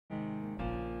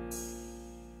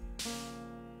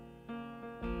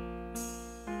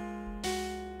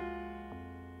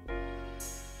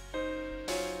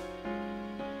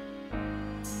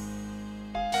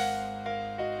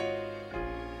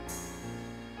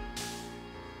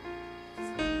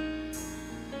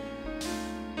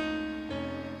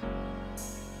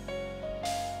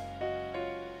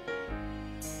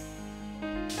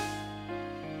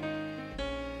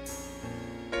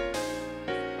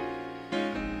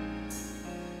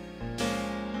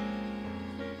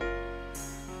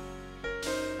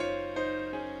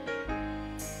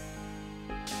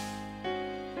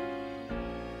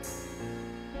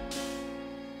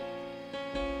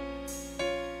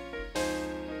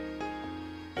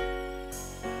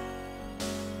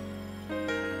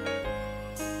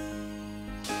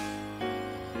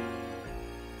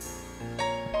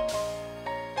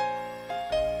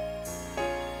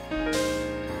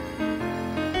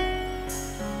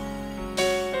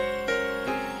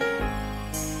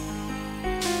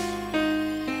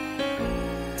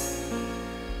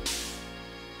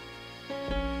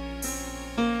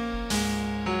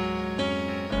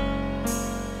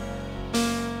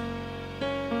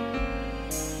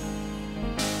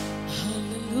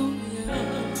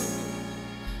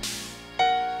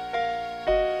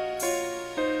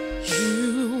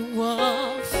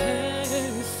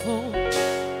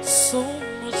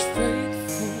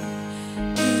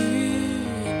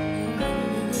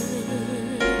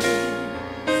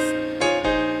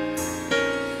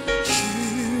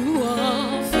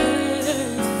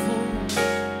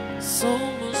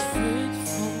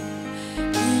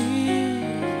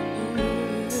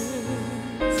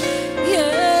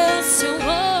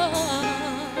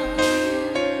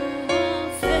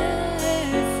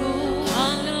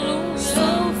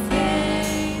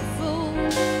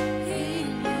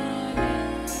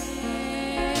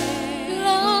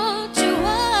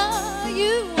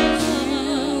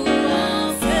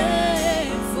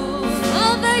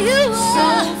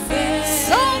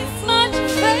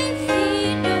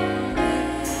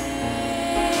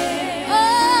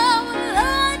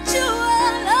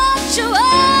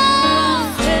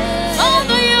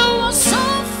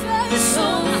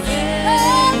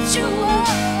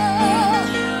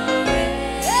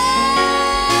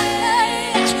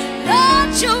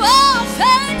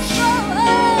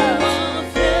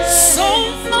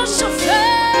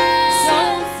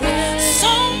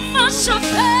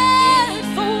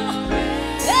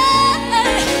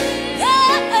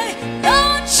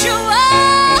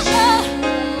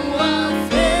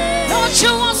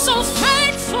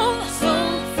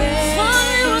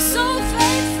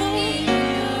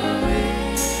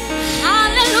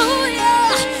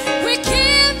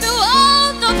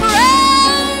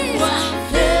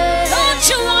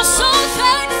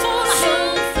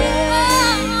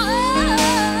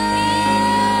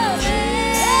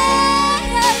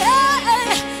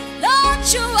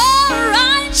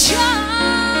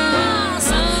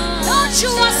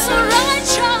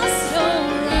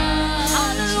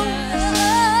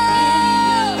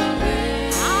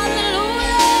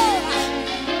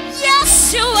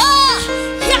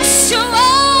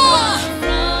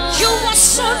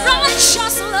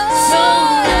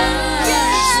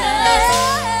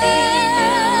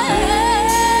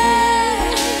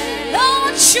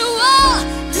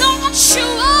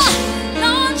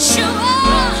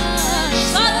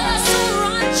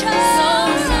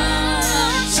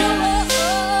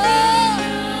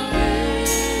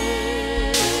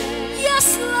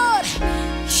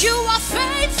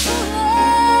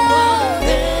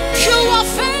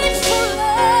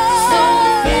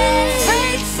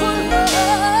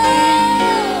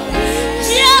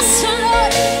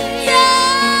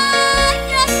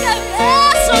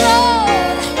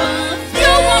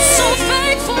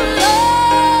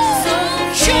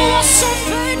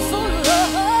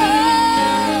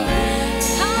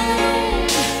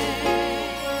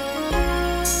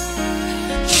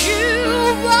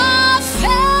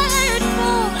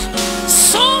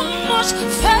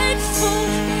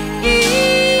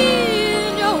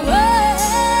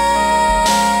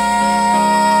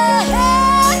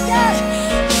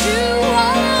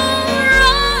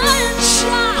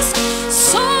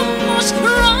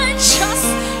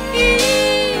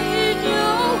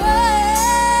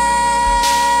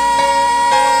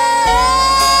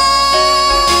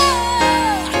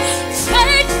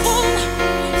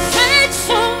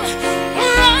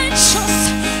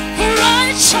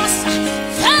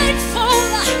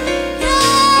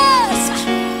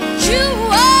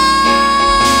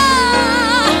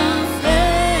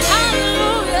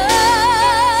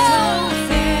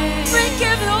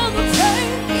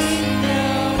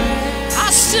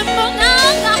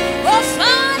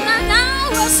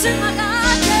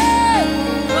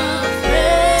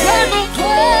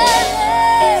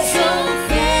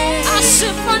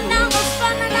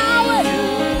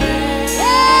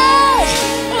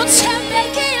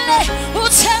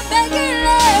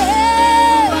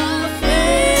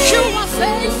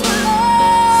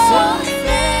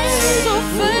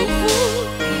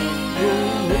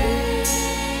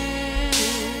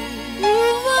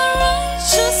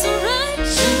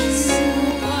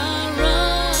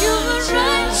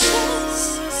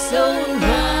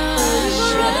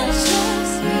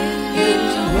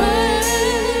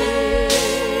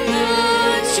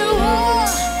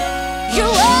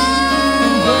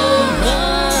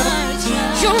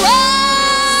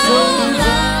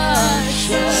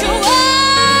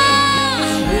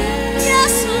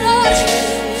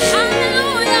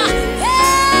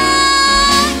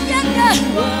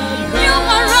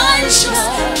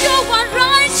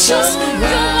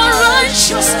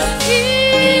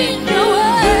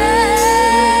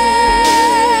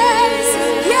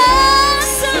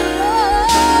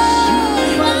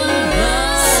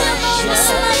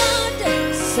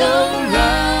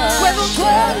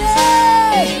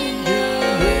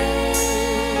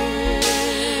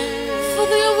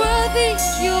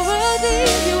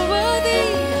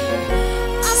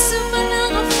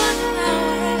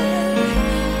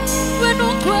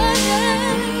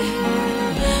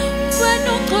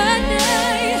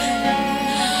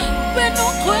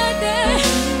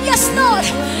Yes, Lord.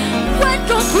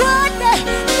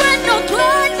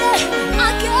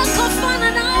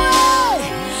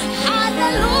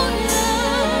 Hallelujah.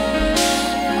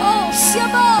 Oh,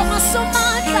 siamo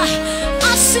masomata.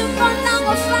 Asimana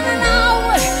ngofana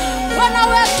nawe. Wana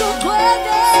wetu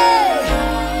kwende.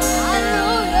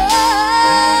 Hallelujah.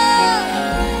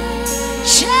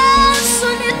 Yesu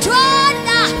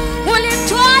nitwala.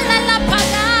 Ulitwala la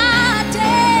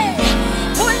pagate.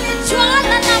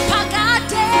 Ulitwala la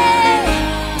pagate.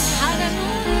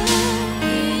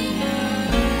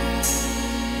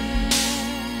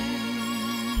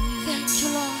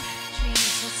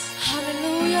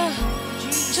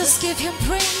 Just give him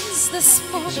praise this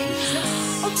morning.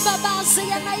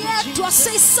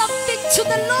 Say something to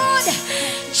the Lord.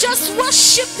 Just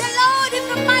worship the Lord in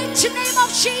the mighty name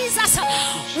of Jesus.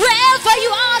 Wherever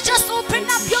you are, just open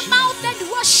up your mouth and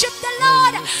worship the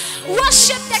Lord.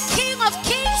 Worship the King of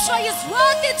Kings, for he is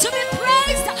worthy to be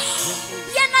praised.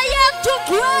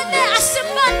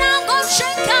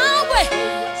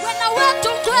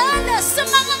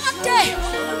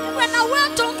 When I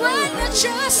went to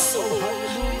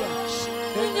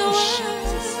just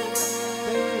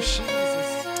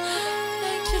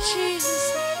thank you, Jesus.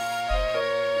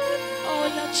 Oh,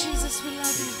 Lord Jesus, we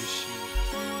love you.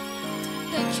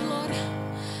 Thank you, Lord.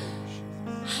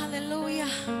 Hallelujah.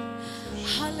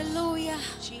 Hallelujah.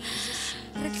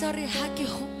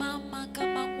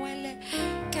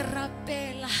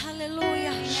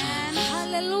 Hallelujah.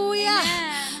 Hallelujah.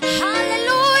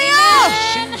 Hallelujah.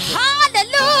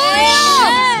 Hallelujah.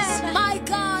 My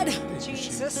God.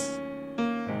 Jesus.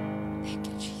 Thank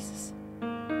you, Jesus.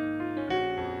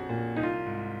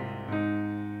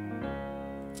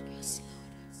 Yes,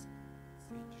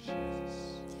 Lord.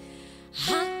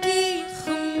 Haki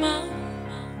khuma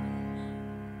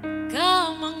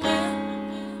kamanga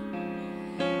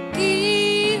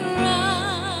kira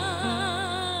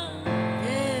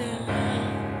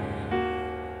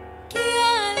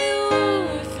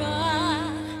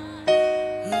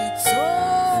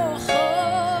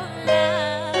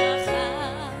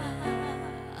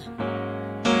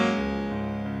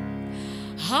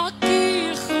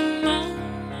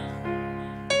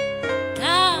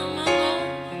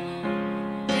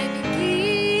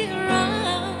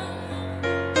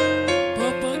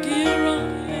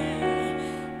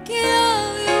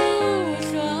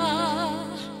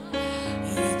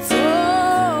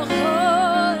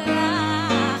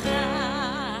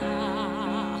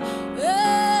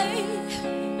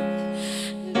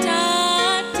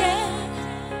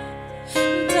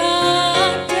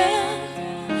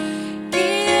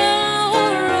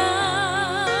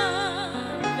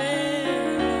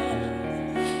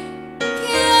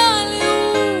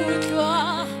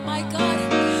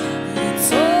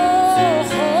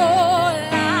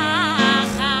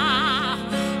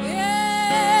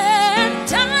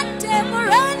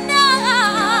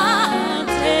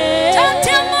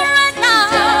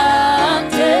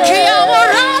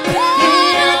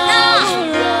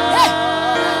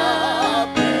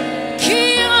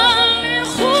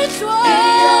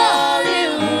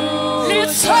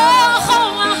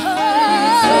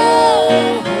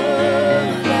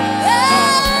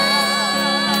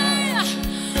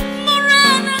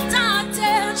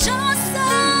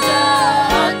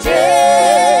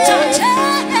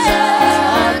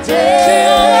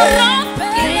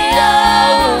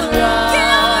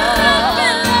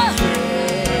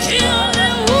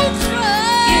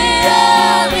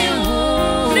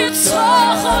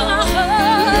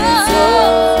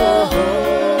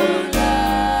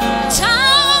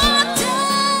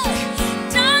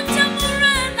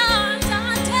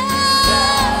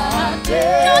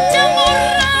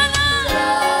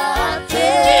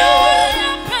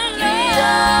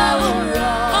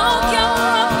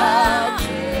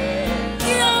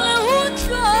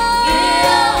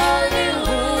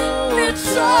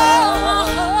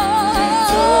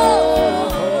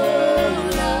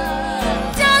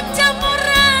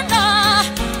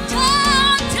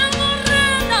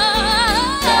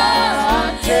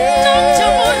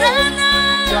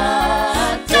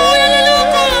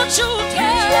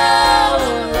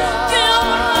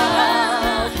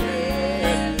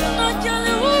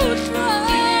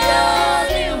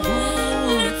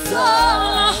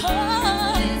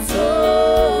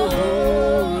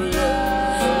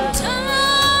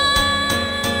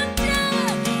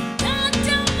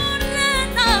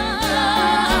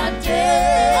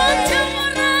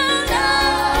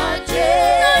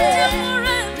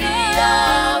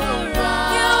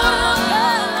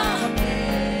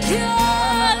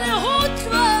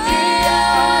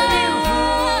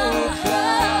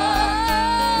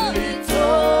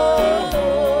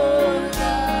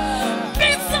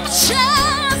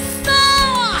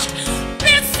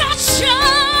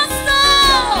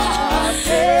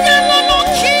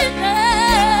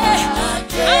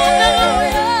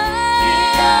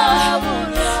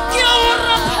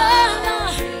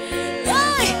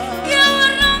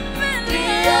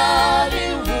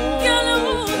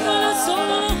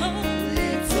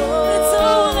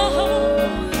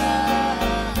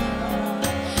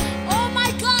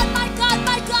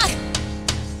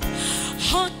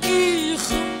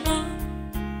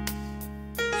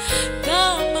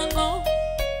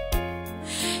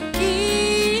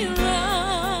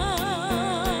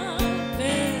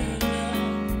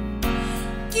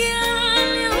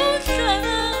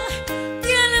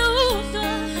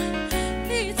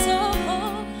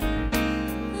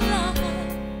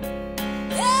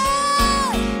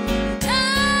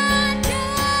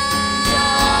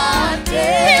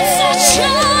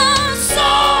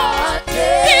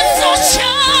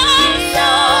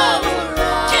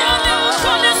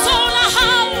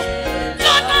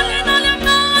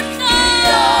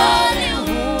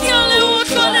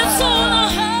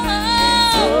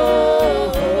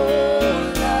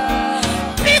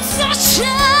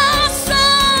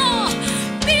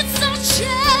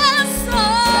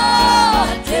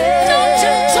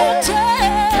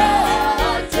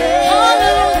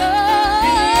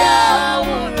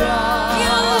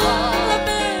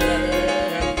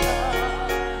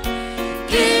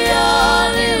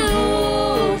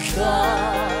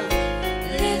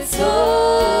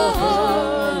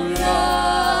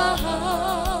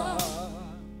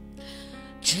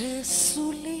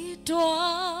Jesu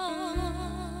lidwala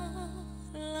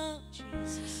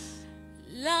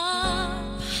la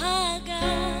haga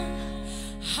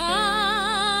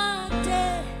hade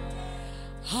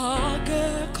hage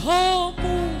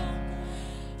komu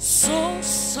so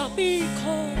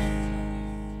sabiko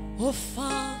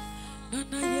ofa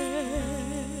nanaye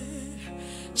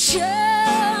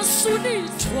Jesu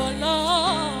lidwala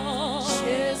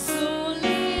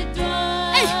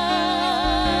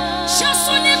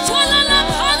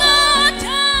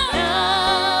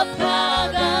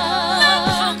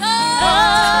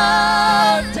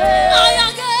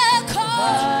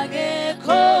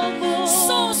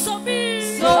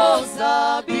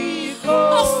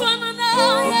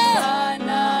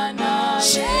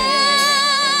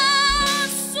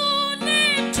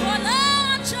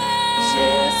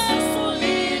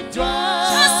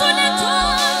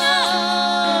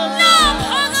La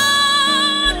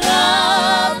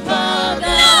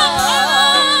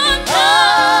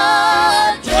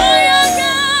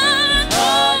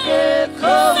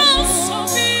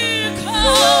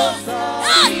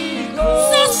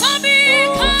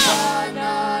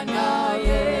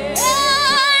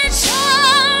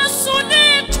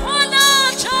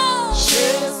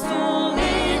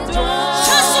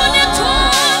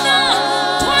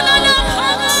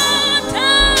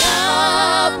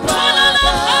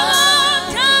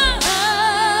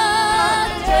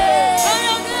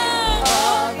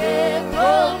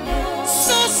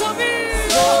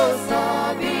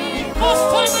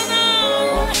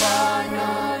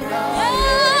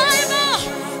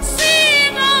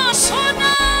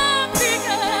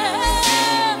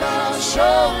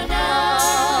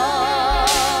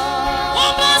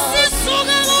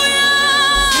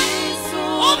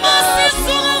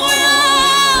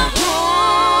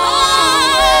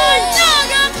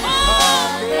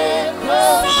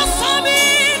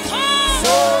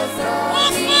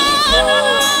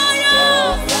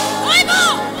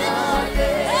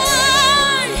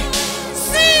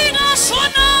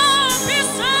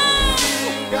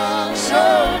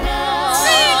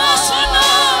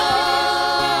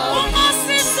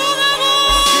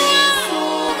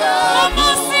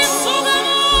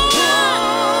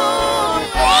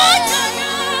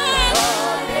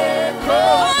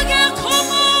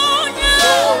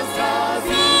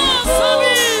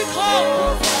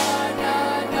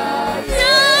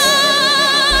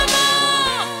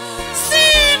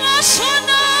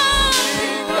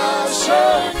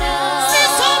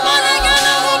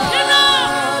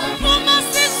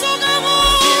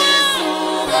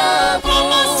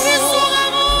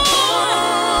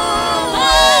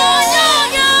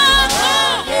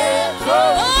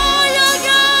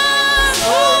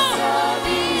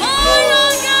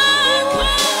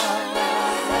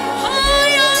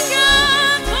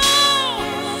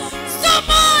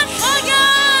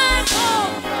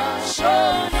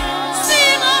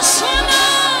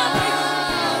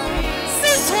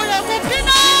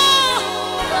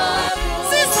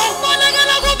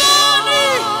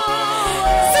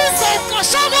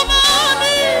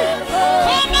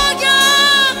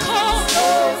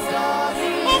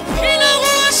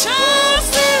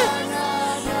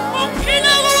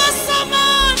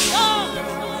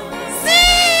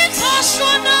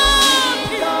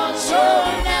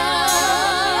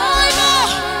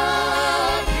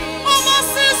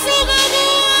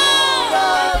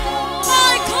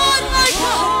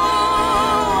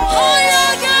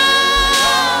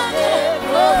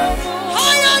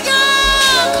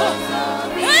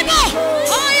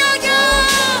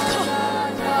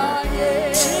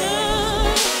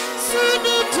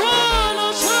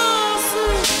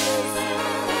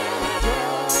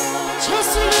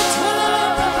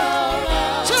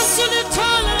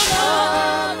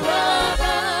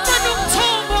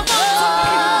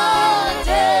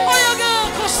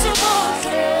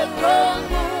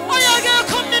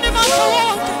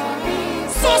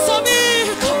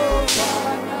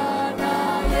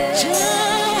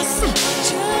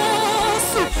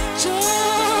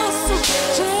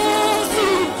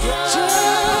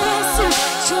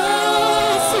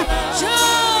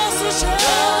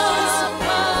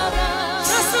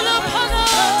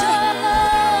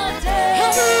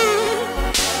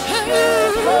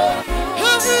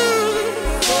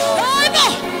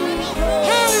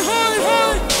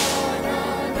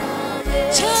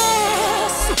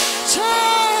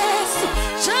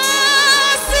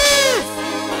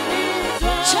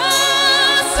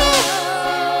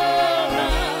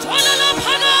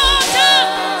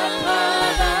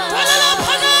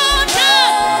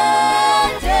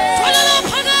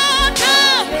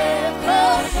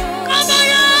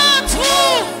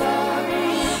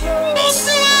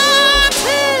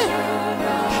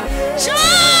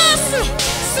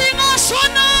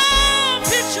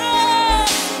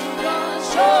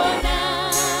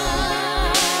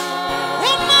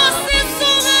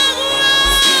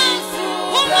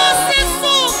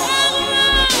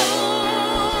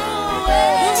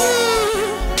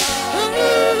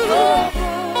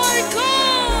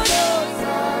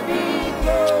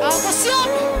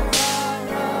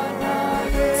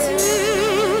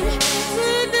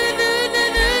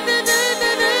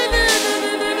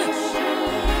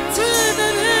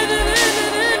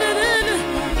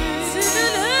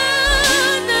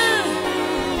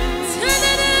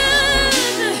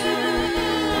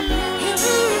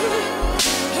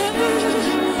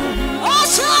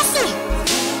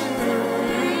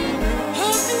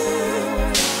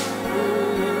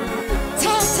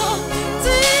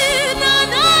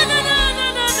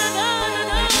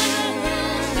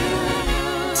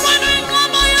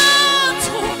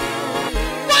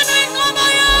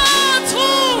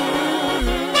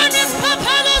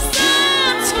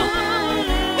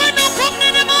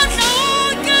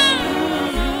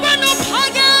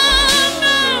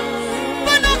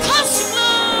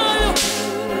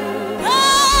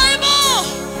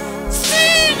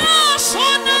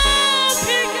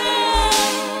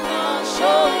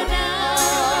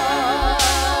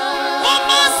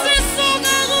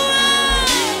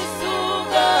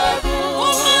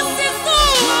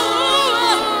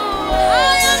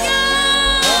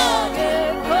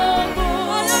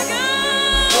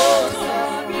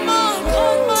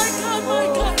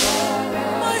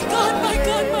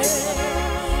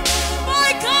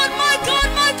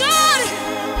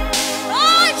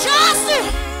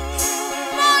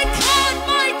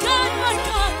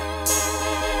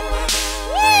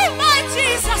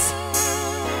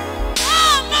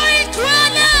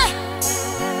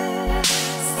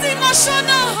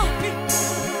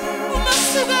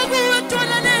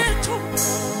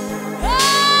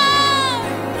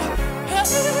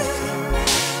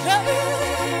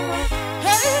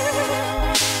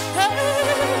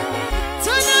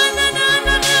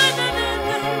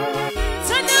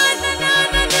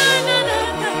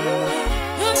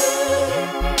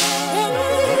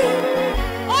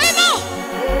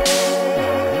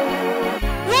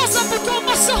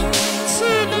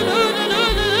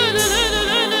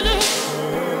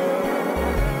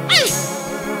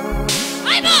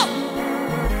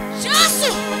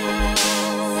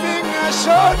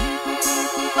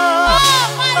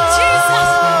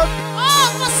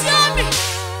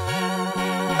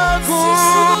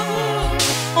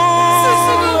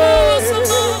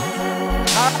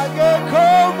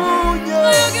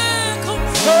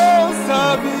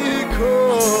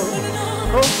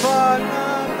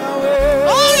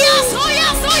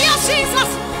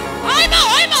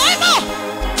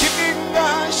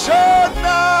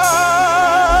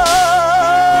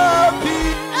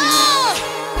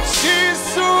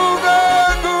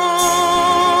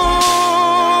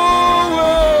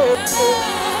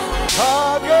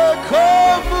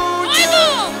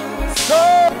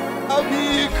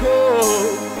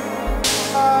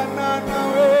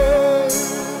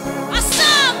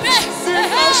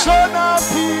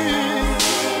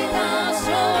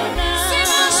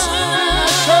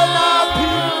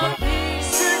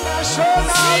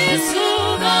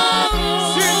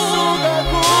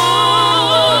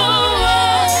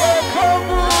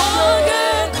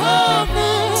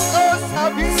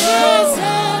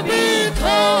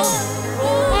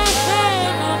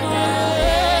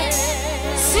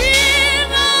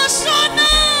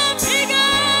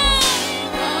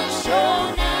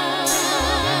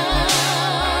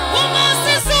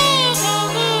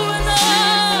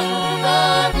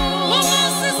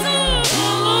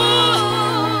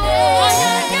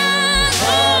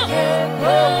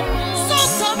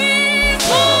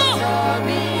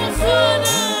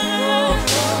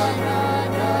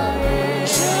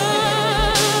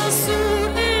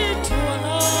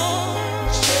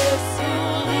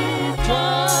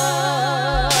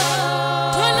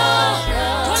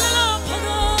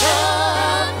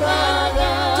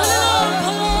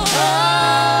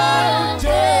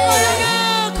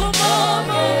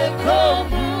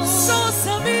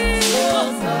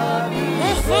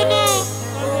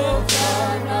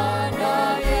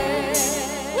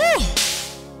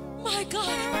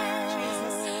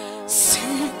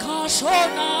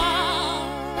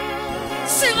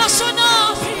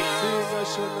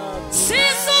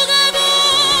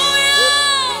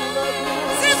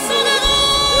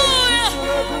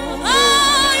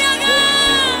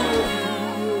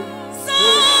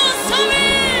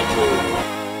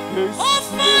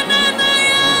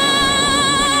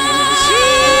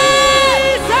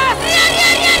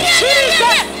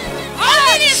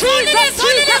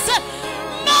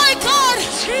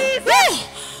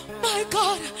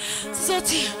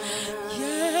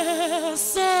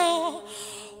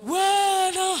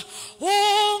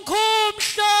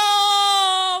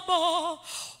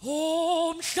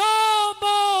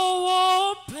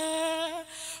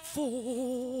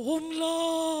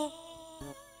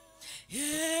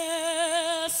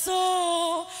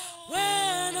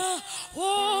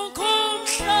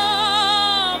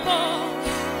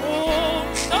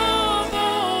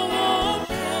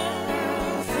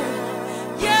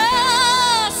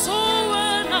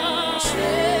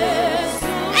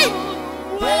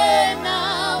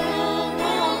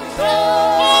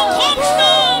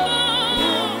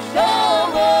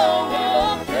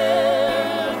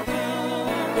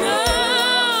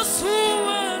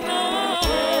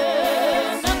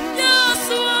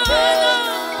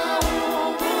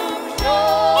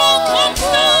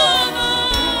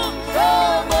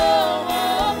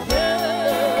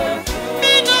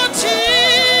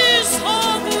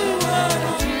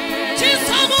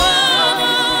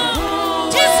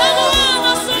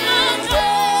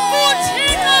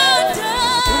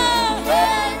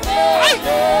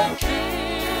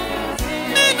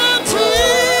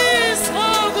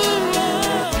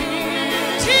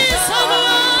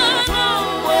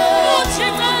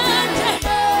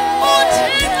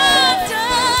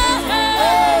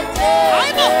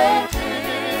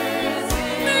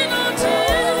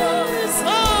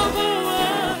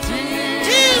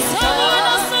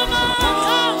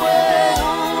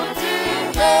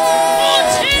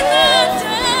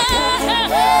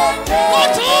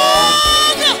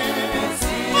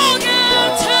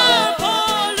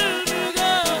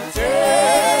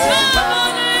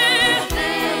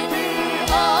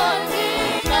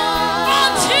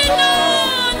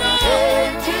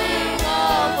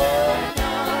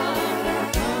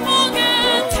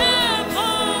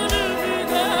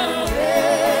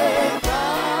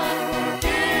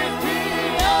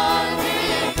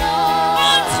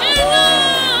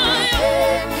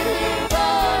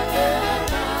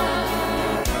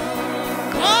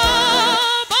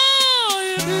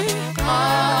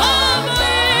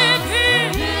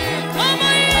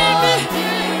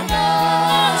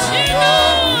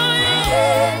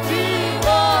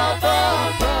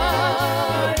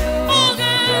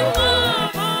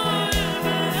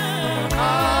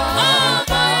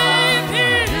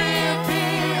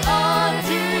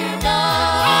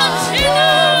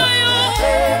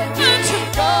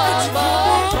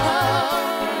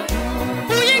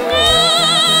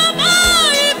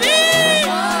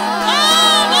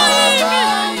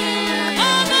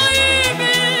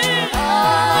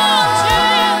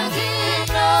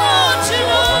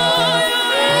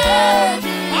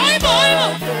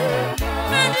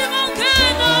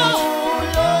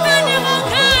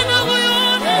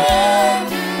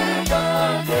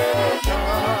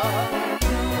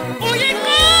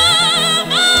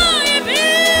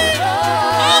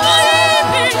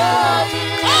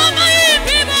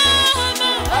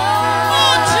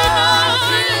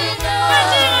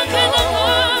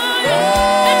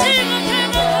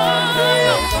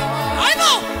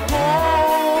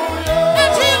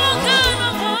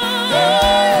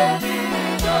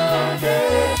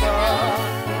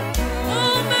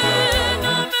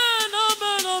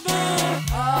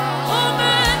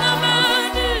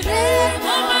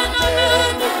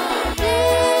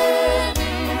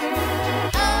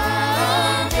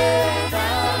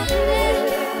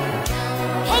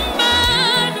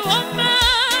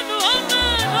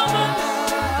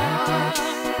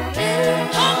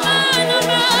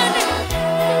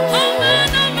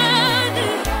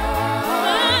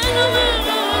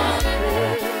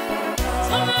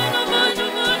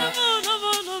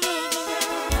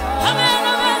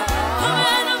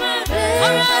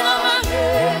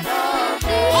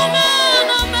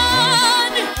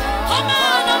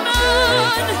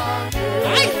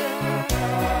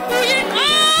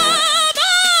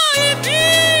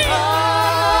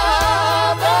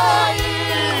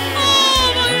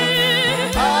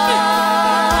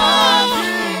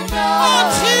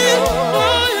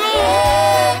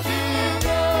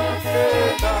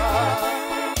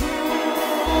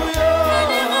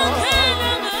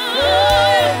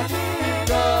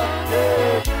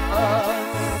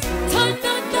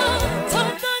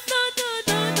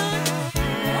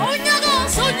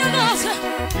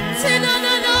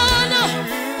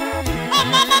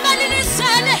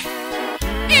Abalilisele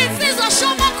insizwa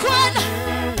shomakhona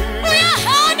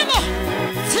uyahanimo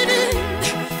tiri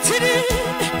tiri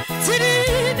tiri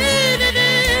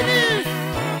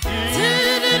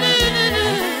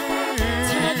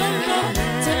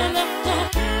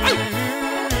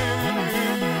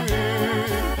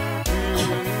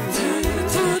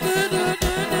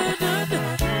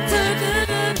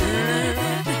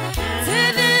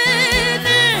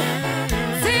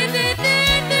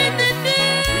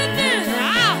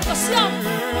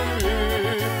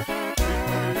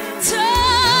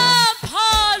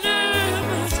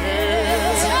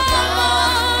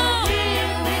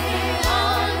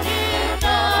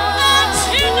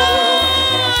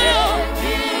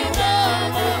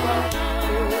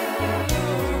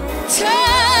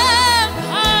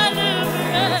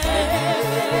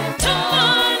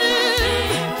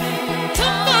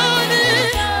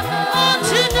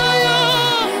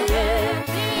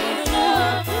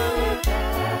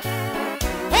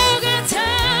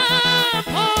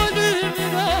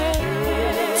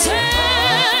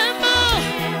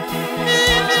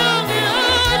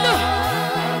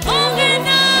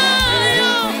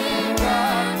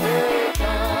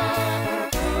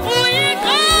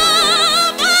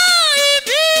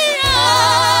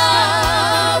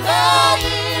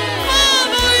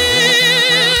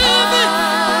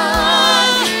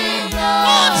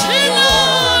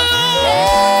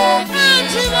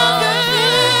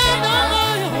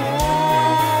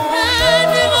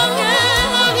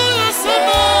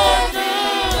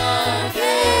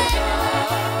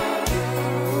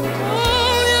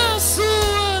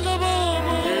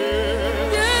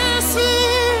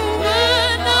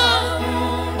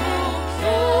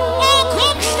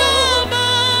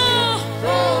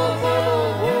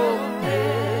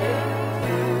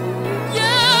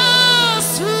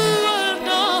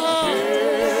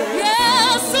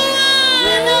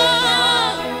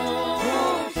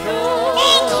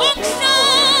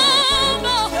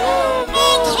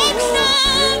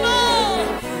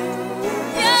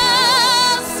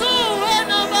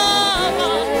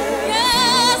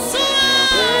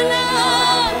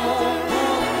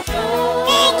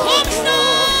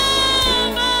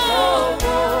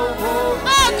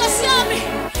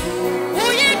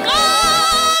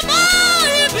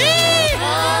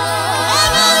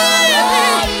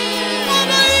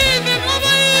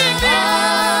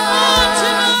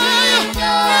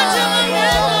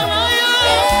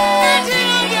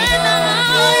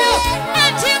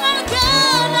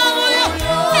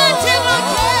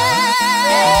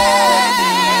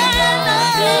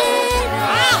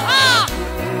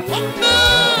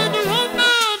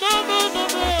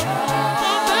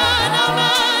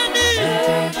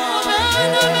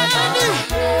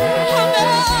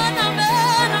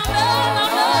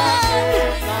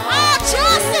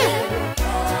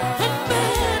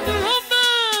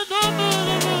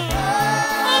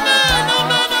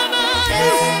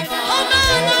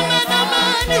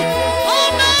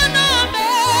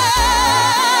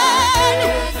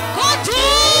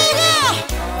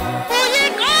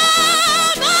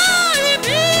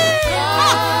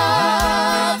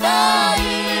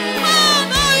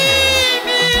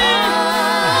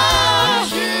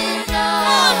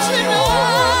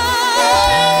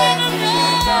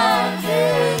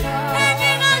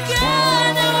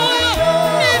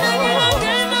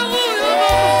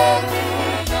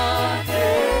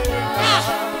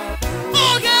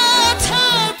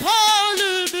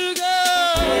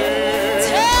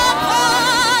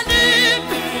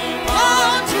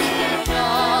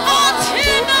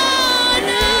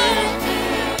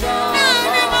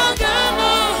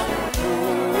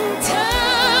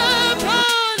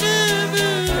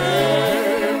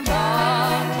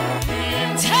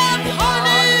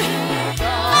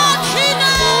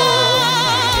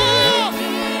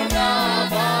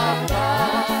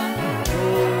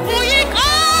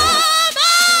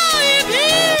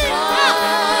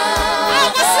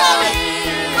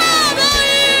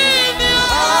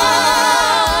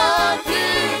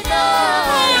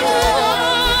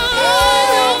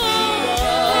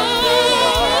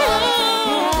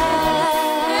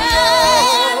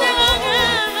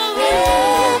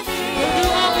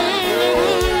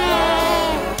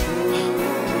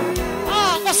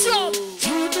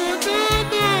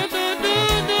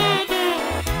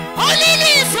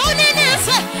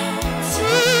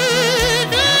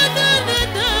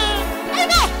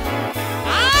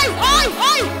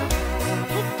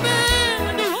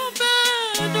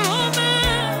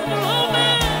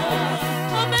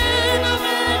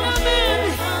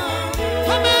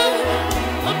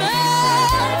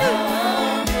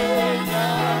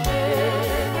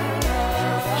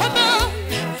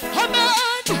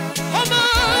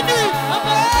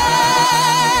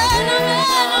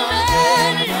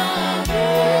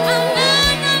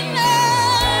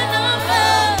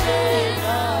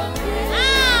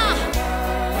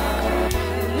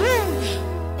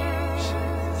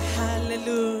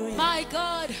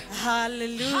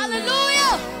Hallelujah.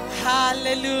 Hallelujah.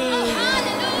 Hallelujah.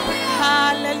 Oh,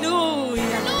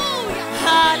 Hallelujah.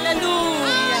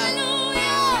 hallelujah.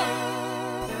 Hallelujah.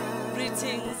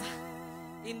 Greetings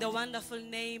in the wonderful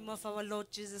name of our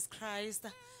Lord Jesus Christ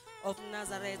of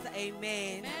Nazareth.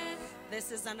 Amen.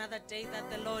 This is another day that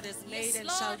the Lord has made, and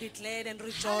shall be glad and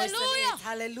rejoice in it.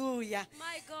 Hallelujah.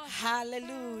 My God.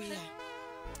 Hallelujah.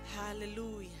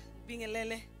 Hallelujah.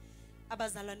 Bingelele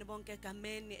abazalwane bonke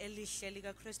egameni elihle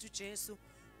lika Kristu Jesu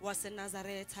wase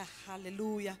Nazareth.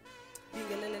 Hallelujah.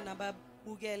 Bingelele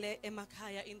nababukele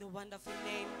emakhaya in the wonderful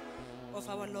name of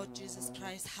our Lord Jesus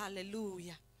Christ.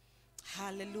 Hallelujah.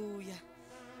 Hallelujah.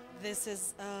 This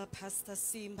is Pastor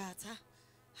C Mbatha.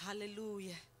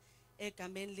 Hallelujah.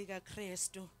 Egameni lika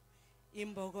Kristu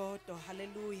imbokodo.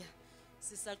 Hallelujah.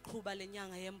 Sisaqhuba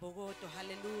lenyanga yembokodo.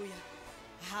 Hallelujah.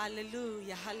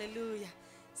 Hallelujah. Hallelujah.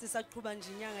 Sisaqhuba nje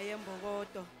inyanga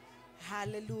yembokodo.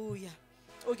 Hallelujah.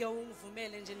 Uke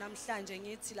ungivumele nje namhlanje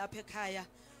ngithi lapha ekhaya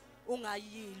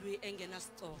ungayilwi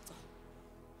engenasicoco.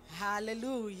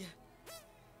 Hallelujah.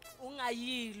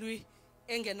 Ungayilwi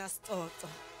engenasicoco.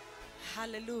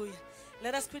 Hallelujah.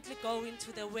 Let us quickly go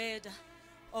into the word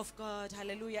of God.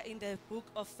 Hallelujah. In the book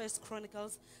of 1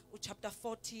 Chronicles, chapter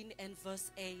 14 and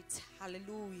verse 8.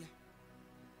 Hallelujah.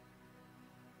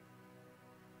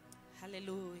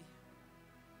 Hallelujah.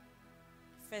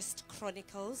 1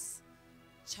 Chronicles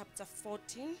chapter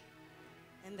 14,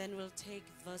 and then we'll take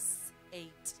verse 8.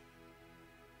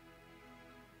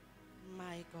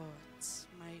 My God,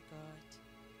 my God,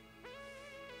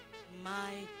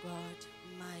 my God,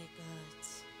 my God.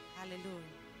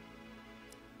 Hallelujah.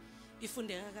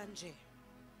 Ifundeka kanje.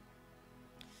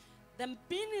 The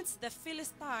minute the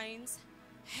Philistines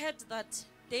heard that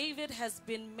David has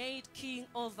been made king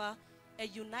over a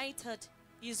united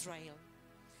Israel,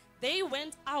 they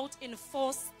went out in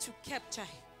force to capture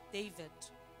David.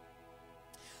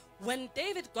 When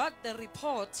David got the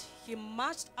report, he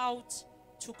marched out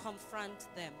to confront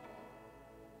them.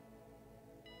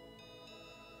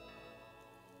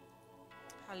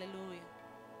 Hallelujah.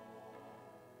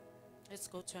 Let's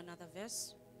go to another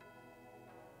verse.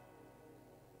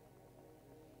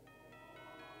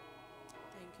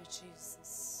 Thank you,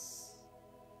 Jesus.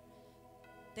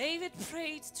 David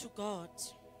prayed to God,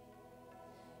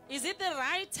 "Is it the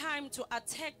right time to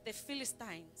attack the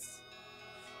Philistines?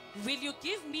 Will you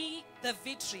give me the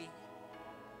victory?"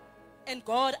 And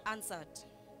God answered,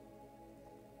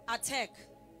 "Attack,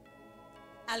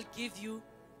 I'll give you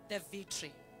the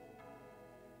victory."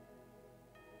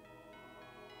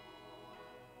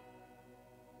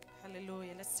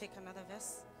 Hallelujah. Let's take another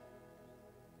verse.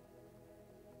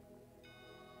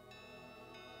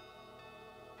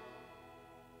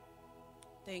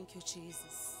 Thank you,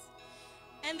 Jesus.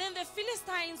 And then the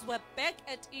Philistines were back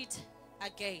at it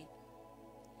again,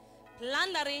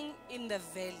 plundering in the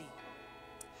valley.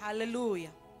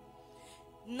 Hallelujah.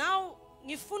 Now,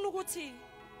 ngifuna ukuthi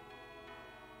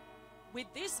with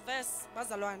this verse,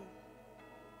 bazalwane,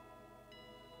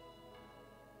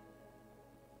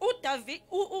 uDavid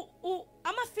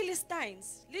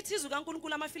ama-Philistines, lithi izwi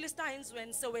kaNkulunkulu ama-Philistines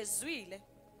when sewezwile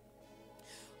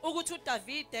ukuthi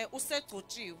uDavide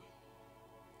usegcotshiwe,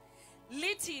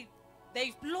 lithi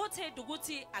they plotted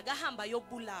ukuthi akahamba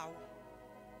yobulawa.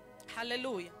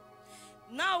 Hallelujah.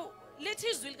 Now lithi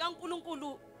izwi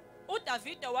likaNkulunkulu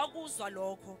uDavide wakuzwa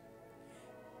lokho,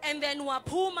 and then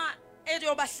waphuma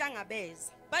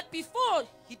eyobahlangabeza. But before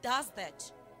he does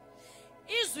that,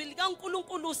 izwi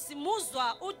likaNkulunkulu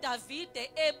simuzwa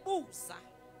uDavide ebuza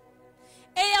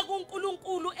eya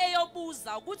kuNkulunkulu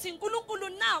eyobuza ukuthi uNkulunkulu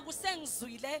naku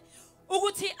sengizwile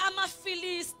ukuthi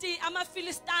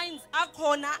ama-Philistines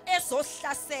akhona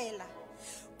ezohlasela,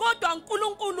 kodwa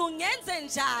uNkulunkulu ngenze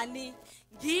njani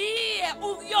ngiye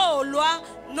ukuyolwa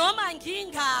noma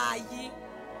ngingayi?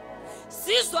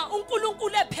 Sizwa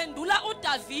uNkulunkulu ephendula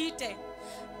uDavide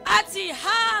athi,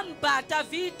 "Hamba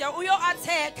Davide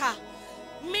uyo-atheka,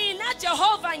 mina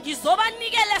Jehova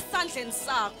ngizobanikela esandleni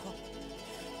sakho."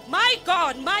 My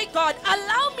God,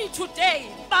 allow me today,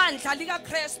 bandla lika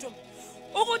Kristu,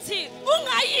 ukuthi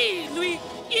ungayilwi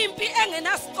impi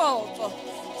engenasicoco.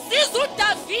 Sizwa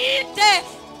uDavide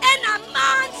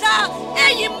enamandla,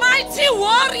 eyi-mighty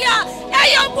warrior,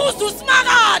 eyobuza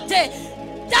uSimakade.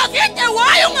 Davide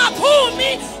waye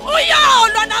ungaphumi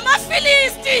uyolwa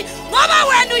namaFilisti ngoba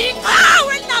wena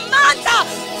uyiqhawe elinamandla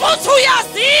futhi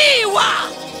uyaziwa.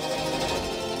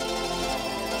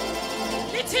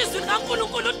 Lithi izwi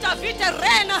likaNkulunkulu uDavide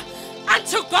rena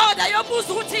unto God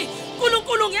ayobuza ukuthi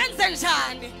uNkulunkulu ngenze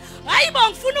njani? Hayibo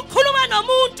ngifuna ukukhuluma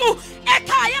nomuntu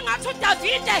ekhaya engathi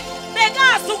uDavide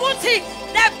bekazi ukuthi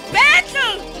the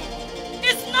battle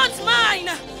is not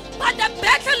mine.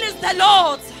 the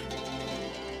Lord.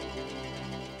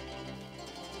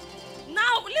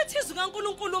 Now, let us go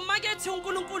uNkulunkulu makethi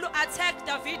uNkulunkulu attack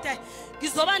David.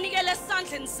 Ngizobanikela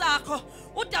esandleni sakho.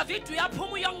 uDavid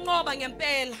uyaphuma uyonqoba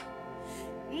ngempela.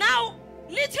 Now,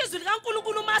 lithi izwi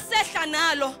likaNkulunkulu masehla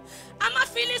nalo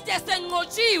amaFilisti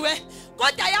esenqotshiwe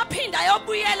kodwa yaphinda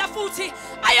ayobuyela futhi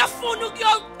ayafuna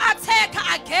ukuyo-attack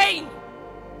again.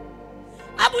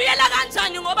 Abuyela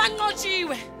kanjani ngoba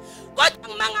anqotshiwe?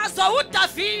 Kodwa mangazwa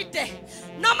uDavide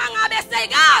noma ngabe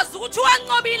sekazi ukuthi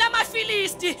wanqobile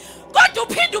amaFilisti kodwa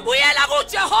uphinda ubuyela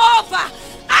kuJehova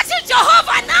athi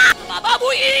Jehova naba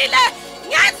babuyile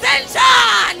ngenze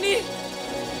njani?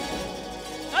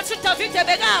 Athi uDavide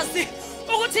bekazi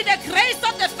ukuthi the grace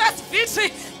of the first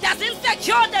victory doesn't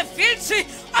secure the victory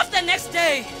of the next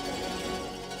day.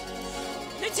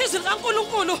 Lithi izwi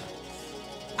likaNkulunkulu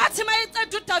athi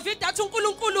mayeceda uDavide athi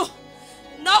uNkulunkulu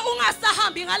no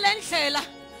ungasahambi ngalendlela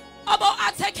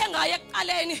abo-attack ngayo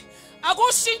ekuqaleni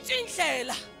akushintshe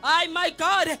indlela. Hayi my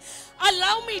God,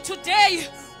 allow me today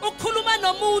ukukhuluma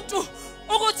nomuntu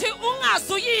ukuthi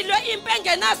ungazuyilwe impi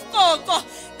engenasicoco.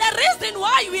 The reason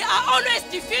why we are always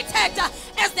defeated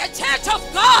as the church of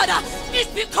God is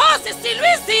because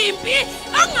silwe izimpi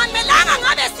angamelanga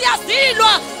ngabe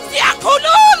siyazilwa,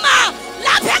 siyakhuluma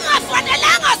lapha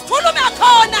engafanelanga sikhulume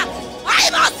khona.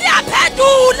 Hayi bo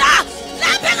siyaphendula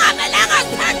lapha engamelanga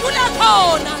siphendule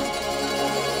khona.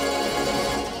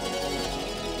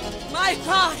 My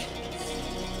God,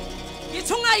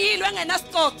 ngithi ungayilwe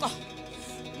engenasicoco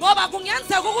ngoba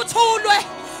kungenzeka ukuthi ulwe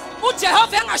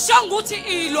uJehova engashonga ukuthi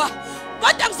ilwa,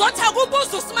 kodwa ngizothi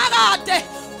akubuza uSimakade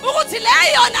ukuthi le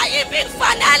yona impi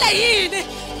kufanele yini,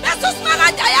 bese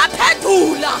uSimakade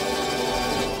ayaphendula.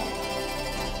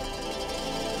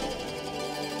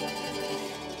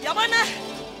 Yabona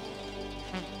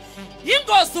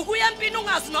ingozi ukuya empini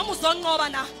ungazi noma uzonqoba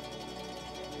na.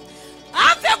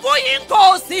 Ave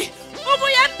kuyingozi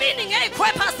ubuya empini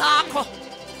ngezikhwepha zakho.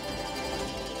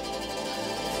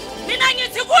 Mina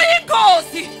ngithi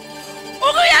kuyingozi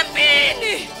ukuya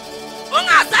empini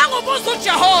ungazange ubuze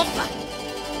uJehova,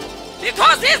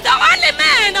 because he's the only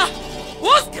man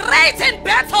who's great in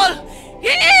battle. He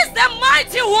is the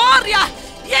mighty warrior.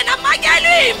 Yena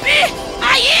makela impi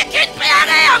ayikho into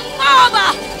yake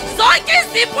yanqoba, zonke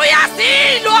izipho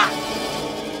uyazilwa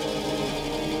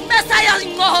bese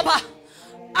ayanqoba.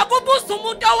 Akubuza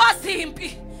umuntu owazi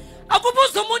impi,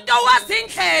 akubuza umuntu owazi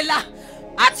indlela.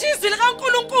 Athi izwi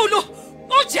likaNkulunkulu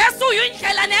uJesu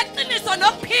uyindlela neqiniso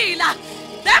nokuphila.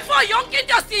 Therefore yonke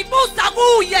into siyibuza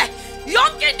kuye,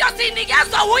 yonke into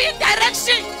sinikezwa uyi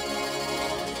direction.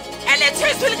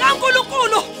 Elithi izwi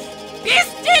likaNkulunkulu, be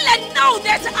still and know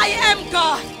that I am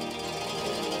God.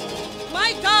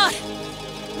 My God,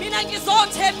 mina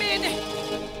ngizothe mina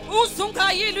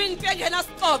uzungayilwi impi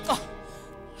engenasicoco.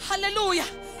 Hallelujah.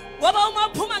 Ngoba uma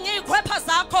uphuma ngezikhwepha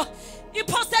zakho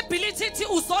i-possibility ithi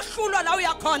uzohlulwa la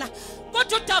uyakhona.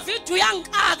 Kodwa uDavid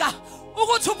uyangiqaka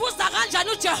ukuthi ubuza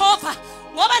kanjani uJehova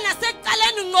ngoba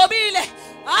nasekuqaleni nginqobile.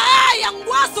 Hayi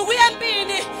angikwazi ukuya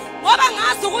empini ngoba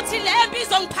ngazi ukuthi le mpi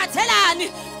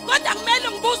izongiphathelani, kodwa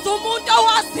kumele ngibuze umuntu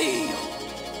owaziyo.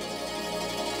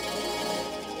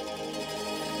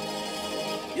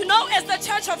 You know, as the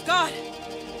church of God,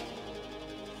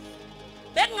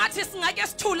 bekungathi singake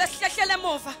sithule sihlehlele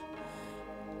emuva.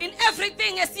 In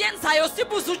everything esiyenzayo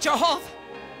sibuza uJehova.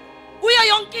 Kuyo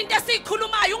yonke into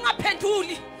esikhulumayo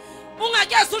ungaphenduli,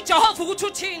 ungakeza uJehova ukuthi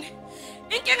uthini.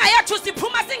 Inkinga yethu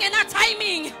siphuma singena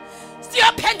timing,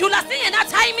 siyophendula singena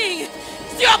timing,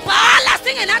 siyobhala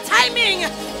singena timing.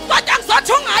 Kodwa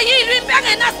ngizothi ungayilwi impi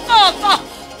engenasicoco,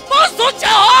 buza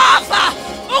uJehova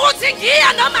ukuthi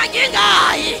ngiya noma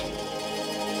ngingayi.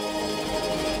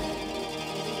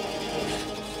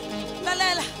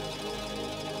 Lalela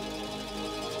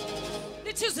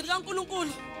lithi izwi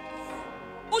likaNkulunkulu,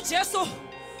 uJesu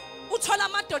uthola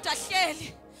amadoda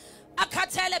ahleli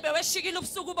akhathele beweshikile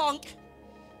ubusuku bonke.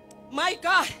 My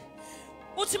God,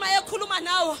 uthi mayekhuluma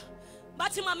nawo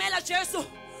bathi mamela Jesu,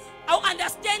 awu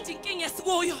understand inkinga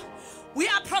esikuyo. We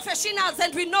are professionals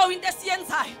and we know into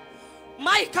esiyenzayo.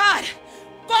 My God,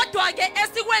 kodwa ke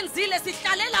esikwenzile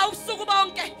sihlalela ubusuku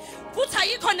bonke futhi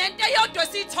ayikho nento eyodwa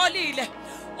esitholile.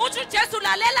 Uthi uJesu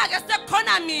lalela ke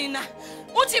sekukhona mina,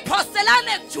 uthi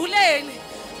phoselane ekujuleni.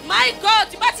 My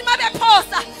God, bathi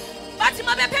mabephosa, bathi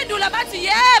mabephendula bathi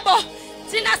yebo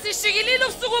thina sishikilile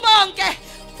ubusuku bonke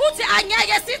futhi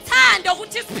angeke sithande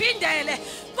ukuthi siphindele,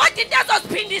 kodwa into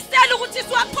ezosiphindisela ukuthi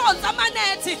siwaphonza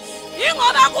amanethi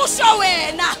ingoba kusho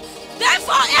wena.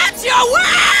 Therefore at your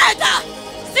word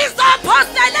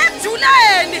sizophosela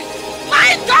ekujuleni.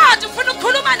 My God, ufuna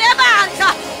ukukhuluma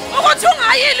nebandla ukuthi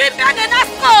ungayilwi impi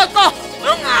engenasicoco,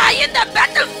 ungayi are in the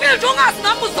battlefield ungazi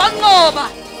noma uzonqoba.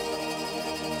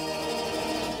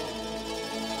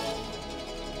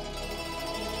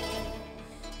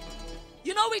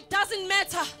 You know, it doesn't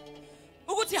matter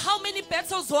how many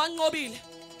battles wanqobile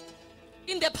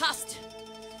in the past.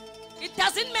 It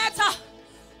doesn't matter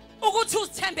ukuthi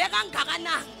uzithembe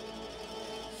kangakanani.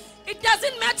 It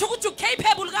doesn't matter ukuthi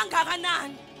ucapable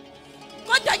kangakanani.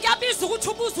 Kodwa kuyabiza ukuthi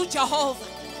ubuze uJehova.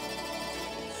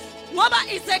 Ngoba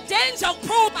it's a danger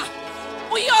ukuphuma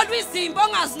uyolwa izimbo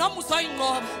ongazi noma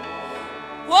uzoyinqoba.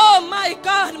 Oh my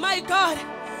God, my God.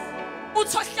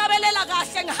 Uthohlabelela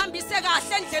kahle ngihambise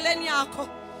kahle endleleni yakho.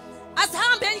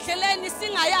 Asihambe endleleni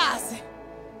singayazi.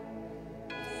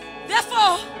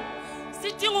 Therefore,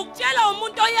 sidinga ukutshela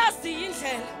umuntu oyazi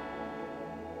indlela.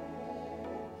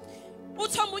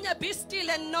 Uthomunye be still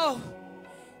and know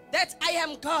that I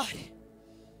am God.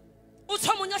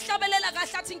 Uthomunye ohlabelela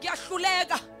kahle athi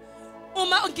ngiyahluleka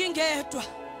uma ngingedwa.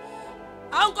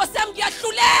 Awunkosi yami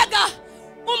ngiyahluleka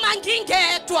uma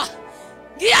ngingedwa.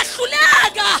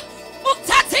 Ngiyahluleka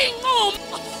ukuthatha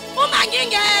inqumo uma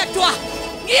ngingedwa.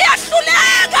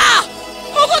 Ngiyahluleka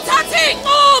ukuthatha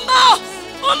inqumo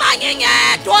uma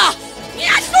ngingedwa.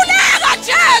 Ngiyahluleka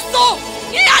Jesu.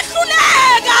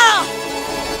 Ngiyahluleka.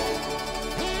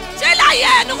 Tshela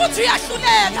yena ukuthi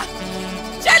uyahluleka.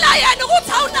 Tshela yena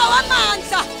ukuthi awunawo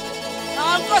amandla.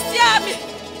 Nkosi yami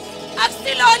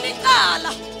akusilona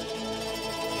icala.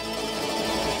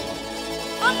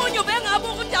 Omunye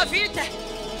ubengabuka uDavide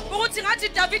ukuthi ngathi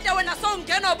Davide wena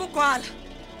sowungena obugwala.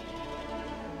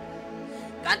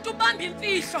 Kanti ubamba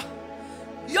imfihlo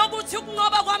yokuthi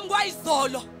ukunqoba kwami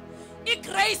kwayizolo.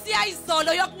 Igrace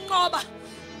yayizolo yokunqoba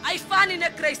ayifani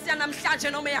negrace yanamhlanje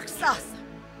noma yakusasa.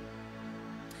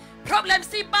 Problem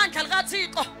sibandla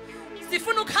likaThixo.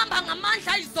 Sifuna ukuhamba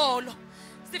ngamandla ayizolo.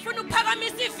 Sifuna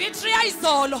ukuphakamisa ivictory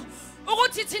ayizolo.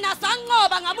 Ukuthi thina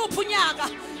sanqoba ngamuphi unyaka.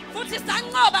 Futhi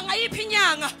sanqoba ngayiphi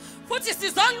inyanga. Futhi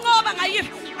sizonqoba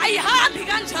ngayiphi. Ayihambi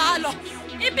kanjalo.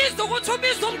 Ibiza ukuthi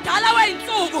ubiza umdala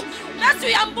weinsuku. Bese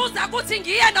uyambuza ukuthi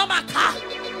ngiye noma cha.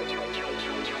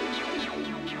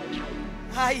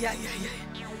 Ay.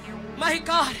 My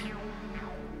God.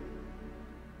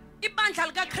 Ibandla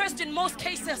likaKristu in most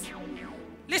cases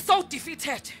is so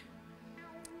defeated.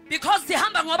 Because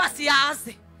sihamba ngoba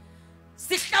siyazi.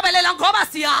 Sihlabelela ngoba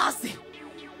siyazi.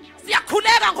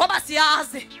 Siyakhuleka ngoba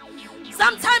siyazi.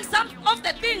 Sometimes some of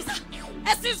the things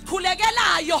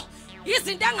esizikhulekelayo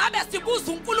izinto engabe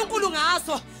sibuza uNkulunkulu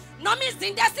ngazo noma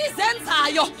izinto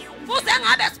esizenzayo futhi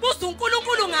engabe sibuza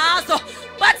uNkulunkulu ngazo,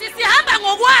 but sihamba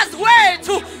ngokwazi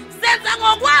kwethu, senza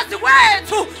ngokwazi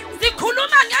kwethu,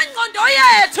 sikhuluma ngengqondo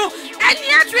yethu, and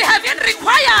yet we have been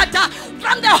required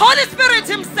from the Holy Spirit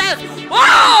himself.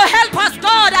 Oh, help us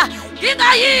God.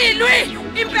 Ungayilwi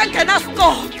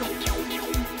Engenasicoco.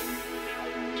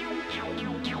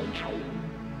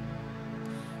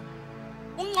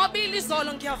 Ungqobile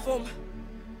izolo ngiyavuma.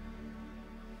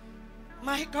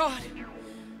 My God.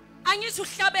 Angithi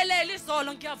uhlabelela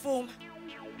izolo ngiyavuma.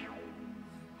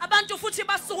 Abantu futhi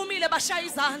basukumile bashaya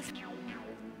izandla.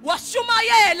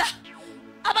 Washumayela.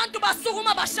 Abantu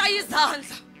basukuma bashaya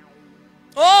izandla.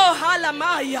 Oh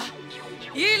halamaya.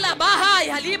 Yila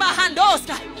bahaya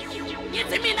libahandoska.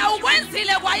 Ngithi mina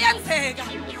ukwenzile kwayenzeka.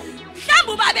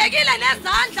 Mhlawumbe babekile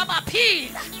nezandla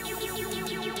baphila.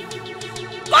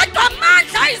 Kodwa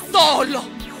amandla izolo.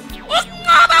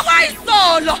 Ukunqoba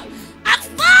kwayizolo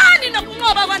akufani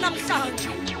nokunqoba kwanamhlanje.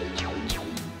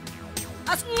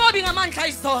 Asinqobi ngamandla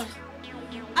izolo.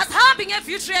 Asihambi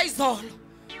ngevictory yizolo.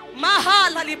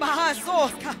 Mahala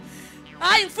libahasoka.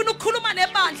 Hayi ngifuna ukukhuluma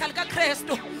nebandla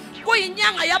likaKristu.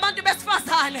 Kuyinyanga yabantu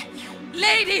besifazane.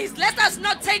 Ladies, let us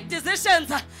not take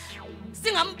decisions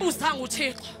singambusanga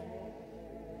uThixo.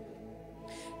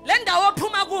 Le ndawo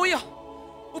ophuma kuyo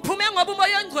uphume ngoba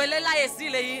umoya ongcwelelayo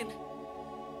ezile yini?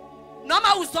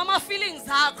 Noma uzwa ama feelings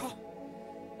zakho.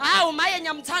 Hawu maye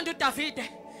nyamthanda uDavide.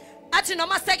 Athi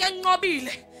noma seke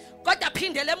nqobile kodwa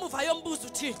phindele emuva yombuzo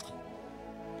uThixo.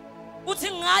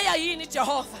 Uthi ngaya yini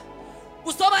Jehova?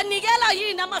 Usobanikela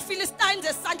yini amaFilistines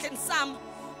esandleni sami?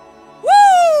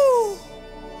 Woo!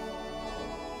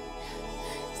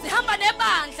 Sihamba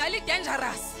nebandla eli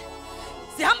dangerous.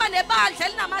 Sihamba nebandla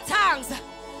elinamathangza.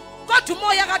 Kodwa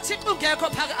umoya kaThixo ungekho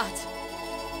phakathi.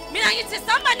 Mina ngithi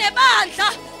sihamba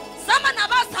nebandla, sama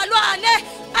nabazalwane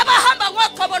abahamba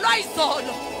ngoqobo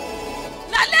lwayizolo.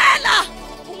 Lalela,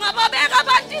 ungababeka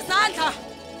abantu izandla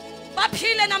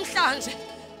baphile namhlanje.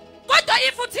 Kodwa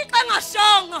if uThixo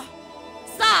engashonga,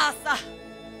 sasa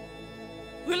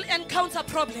will encounter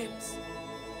problems.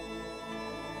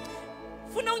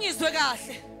 Funa ungizwe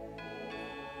kahle.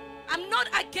 I'm not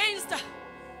against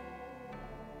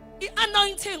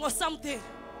anointing or something.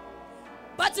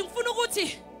 But ngifuna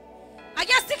ukuthi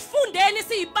ake sikufundeni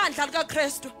siyibandla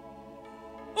likaKristu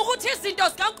ukuthi izinto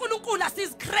zikaNkulunkulu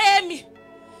asizicremi.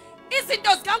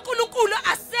 Izinto zikaNkulunkulu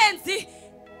asenzi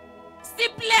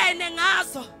siplane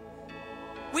ngazo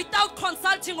without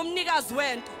consulting umnikazi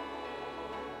wento.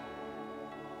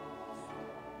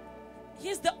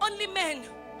 He's the only man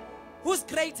who's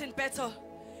great in battle.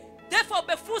 Therefore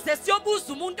befuze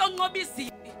siyobuza umuntu onqoba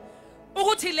izipi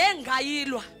ukuthi le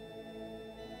ngayilwa.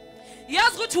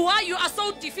 Yazi ukuthi why you are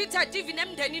so defeated even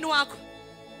emndenini wakho.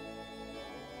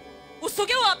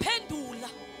 Usuke waphendula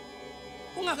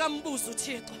ungakambuza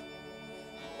uThixo.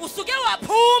 Usuke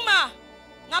waphuma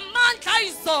ngamandla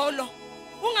izolo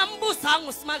ungambuzanga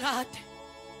uSimakade.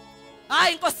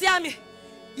 Hayi Nkosi yami,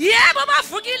 yebo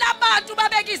bavukile abantu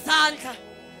babeka izandla.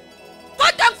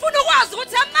 Kodwa ngifuna ukwazi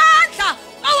ukuthi amandla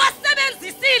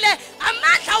awasebenzisile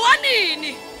amandla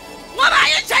wanini. Ngoba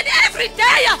each and every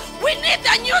day we need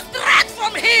a new strength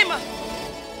from him.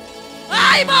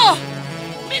 Hayibo,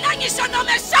 mina ngisho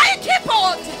noma eshaya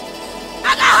ikeyboard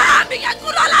akahambi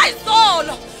ngeculo la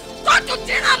izolo. Kodwa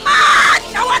udinga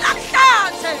amandla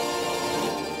wanamhlanje.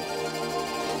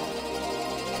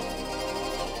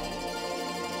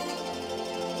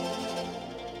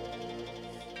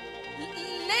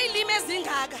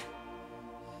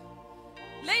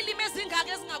 Leyilimi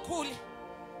ezingaka ezingakhuli.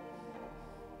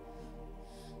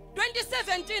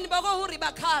 2017 bako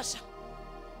Uribakhasha.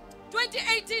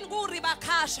 2018 ku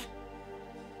Uribakhasha.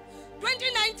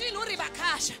 2019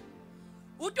 Uribakhasha.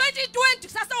 U2020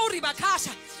 kusasa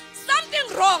Uribakhasha.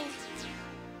 Something wrong.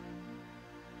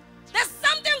 There's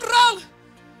something wrong,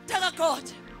 dear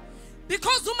God.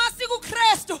 Because uma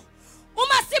sikuKristu,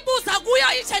 uma sibuza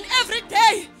kuyo each and every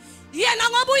day, yena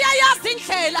ngoba uyayazi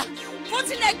indlela,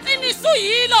 futhi neqiniso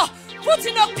uyilo,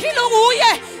 futhi nokuphila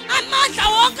kuye, amandla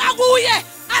wonke kuye,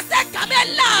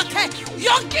 asegabeni lakhe,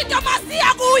 yonke into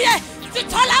masiya kuye,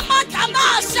 sithola amandla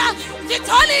amasha,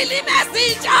 sithola ilimi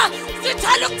ezintsha,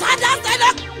 sithola ukuthandazela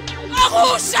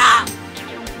okusha.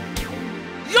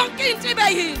 Yonke into ibe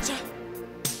yintsha.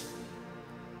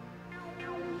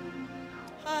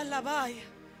 Alabaya.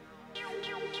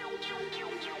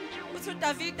 Uthi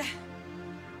David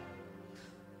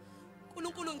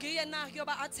uNkulunkulu ngiye na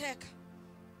kuyoba attack.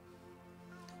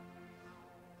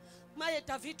 Maye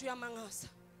David uyamangaza.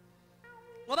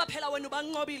 Ngoba phela wena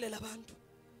ubanqobile labantu.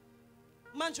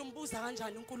 Manje umbuza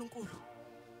kanjani uNkulunkulu?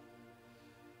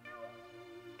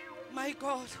 My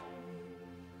God.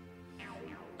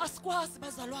 Asikwazi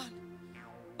bazalwane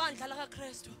bandla la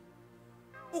kaKristu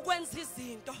ukwenza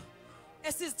izinto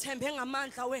esizithembe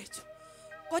ngamandla wethu,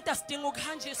 kodwa sidinga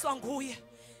ukuhanjiswa nguye,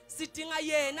 sidinga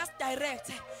yena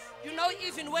sidirect. You know,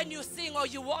 even when you sing or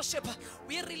you worship,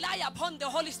 we rely upon the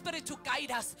Holy Spirit to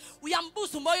guide us.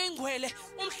 Uyambuza umoya ingcwele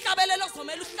umhlabelelo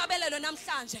ozomela uhlabelelo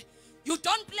namhlanje. You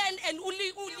don't plan and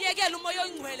uliyekela umoya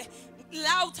ingcwele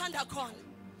la uthanda khona.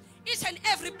 Each and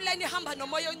every plan ihamba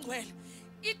nomoya ingcwele.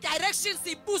 I-direction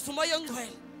sibuza umoya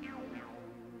ingcwele.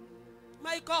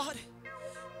 My God,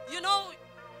 you know,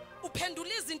 uphendula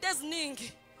izinto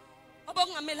eziningi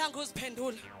obokungamelanga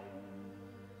uziphendula.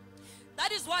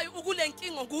 That is why ukule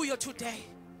nkingo kuyo today,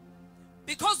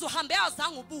 because uhambe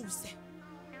azange ubuze.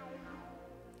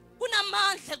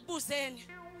 Kunamandla ekubuzeni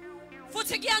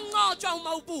futhi kuyanqotshwa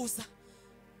uma ubuza.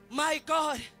 My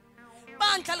God,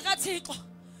 bandla likaThixo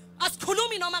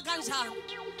asikhulumi noma kanjani,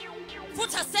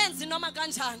 futhi asenzi noma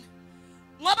kanjani,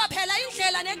 ngoba phela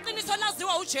indlela neqiniso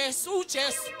laziwa uJesu.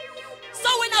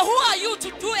 So when who are you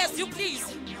to do as you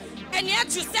please, and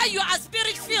yet you say you are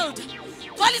spirit filled?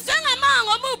 Kwaliswe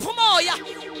ngamanga omuphi umoya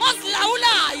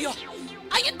ozilawulayo.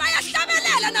 Angithi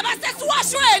bayahlabelela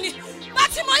nabasesiwashweni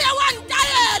bathi moya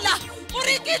wangitayela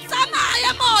urikitsa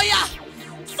maye moya.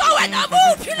 So wena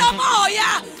muphi lo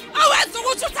moya awenza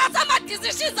ukuthi uthatha ama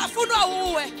decisions afunwa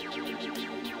uwe.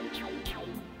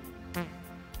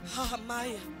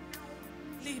 Maya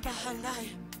liba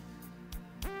handaya.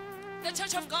 The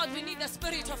church of God, we need the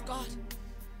Spirit of God.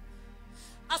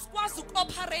 Asikwazi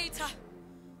uku-operator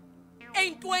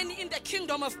ey'ntweni in the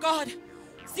kingdom of God,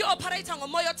 si-operator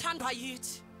ngomoya othandwa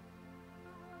yithi.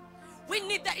 We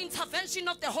need the intervention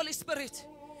of the Holy Spirit.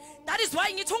 That is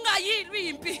why ngithi ungayilwi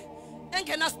impi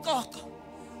engenasicoco.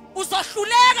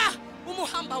 Uzohluleka uma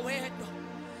uhamba wedwa.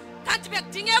 Kanti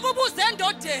bekudingeka ubuze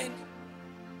endodeni,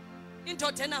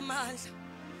 indoda enamandla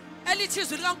elithi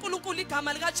izwi likaNkulunkulu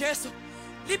igama likaJesu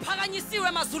liphakanyisiwe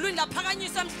emazulwini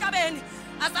laphakanyiswa emhlabeni,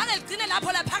 azale ligcine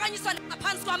lapho laphakanyiswa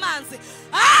ngaphansi kwamanzi.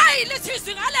 Hayi lithi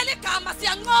izwi ngaleli gama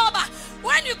siyanqoba.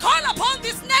 When you call upon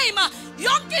this name,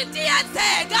 yonke into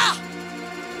iyenzeka.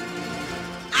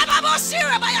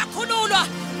 Ababoshiwe bayakhululwa,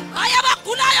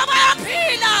 ayabagulayo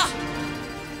bayaphila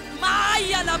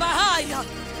maya labahaya.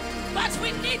 But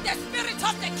we need the spirit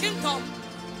of the kingdom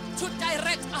to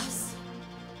direct us.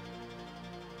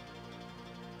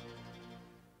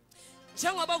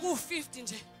 Njengoba ku-50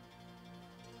 nje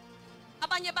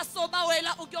abanye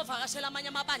basobawela ukuyovakashela amanye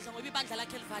amabandla ngoba ibandla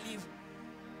lakhe livaliwe.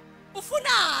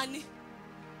 Ufunani?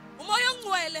 Umoya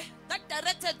ongcwele that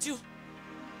directed you.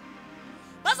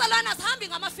 Bazalwana asihambi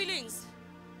ngama feelings.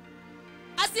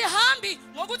 Asihambi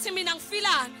ngokuthi mina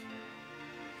ngifilani.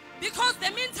 Because the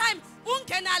meantime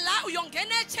ungena la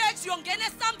uyongena church, uyongena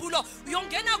esambulo,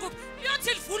 uyongena kuphi,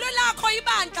 uyothi livulo lakho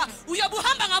ibandla,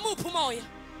 uyobuhamba ngamuphi umoya.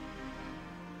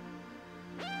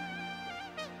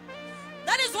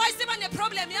 That is why siba ne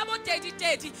problem yabo daddy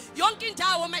yonke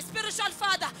indawo my spiritual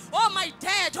father, oh my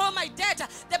dad,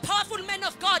 the powerful man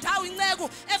of God, how inceku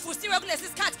evusiwe kulesi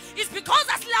sikhathi is because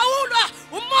asilawulwa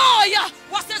umoya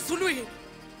wasezulwini.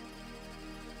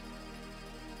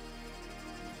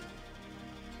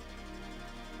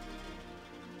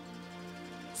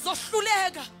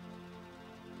 Zohluleka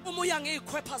umoya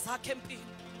ngezikhwepha zakhe empini.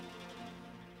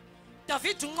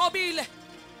 David unqobile.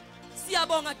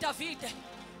 Siyabonga David.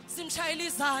 Simshayela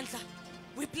izandla.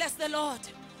 We bless the Lord.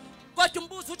 Kodwa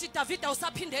umbuzo uthi David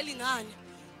awusaphindeli ngani?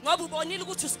 Ngoba ubonile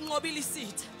ukuthi usinqobile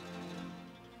isitha.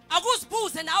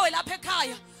 Akuzibuze nawe lapha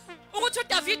ekhaya ukuthi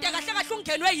uDavid kahle kahle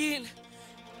ungenwe yini.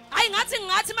 Hayi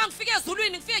ngathi mangifike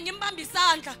ezulwini ngifike ngimbamba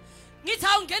isandla. Ngithi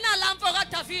awungena lamfo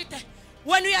kaDavid.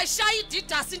 When we are shy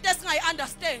didas into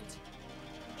esingayi-understand.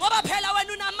 Ngoba phela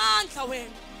wena unamandla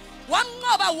wena.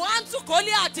 Wanqoba once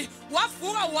uGoliath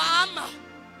wavuka wama.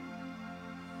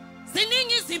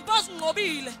 Ziningi izimpo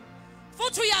ozinqobile.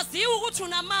 Futhi uyaziwa ukuthi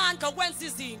unamandla okwenza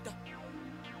izinto.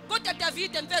 Kodwa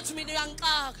David mfethu mina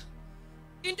uyangixaka.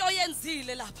 Into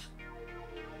oyenzile lapha.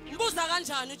 Mbuza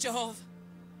kanjani uJehova?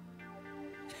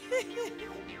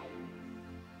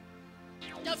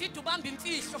 David ubamba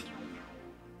imfihlo.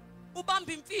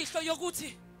 Ubamba imfihlo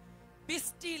yokuthi be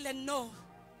still and know.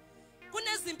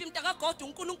 Kunezimpi mntaka God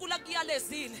uNkulunkulu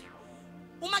akuyalezile.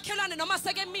 Umakhelwane noma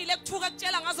sekemile ekuthuka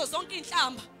kutshela ngazo zonke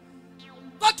inhlamba.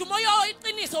 Kodwa umoya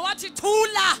oyiqiniso wathi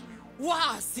thula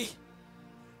wazi.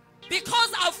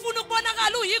 Because awufuna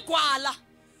ukubonakala uyigwala.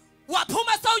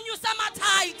 Waphuma sawunyusa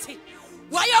amathayithi.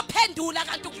 Wayophendula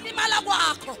kanti ukulimala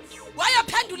kwakho.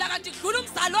 Wayophendula kanti kudlula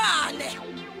umzalwane.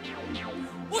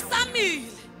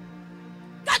 Usamile.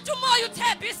 Kanti umoya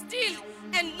uthe be still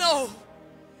and know.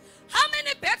 How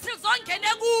many battles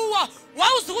ongene kuwo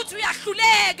wawuza ukuthi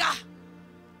uyahluleka.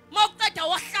 Mawuqeda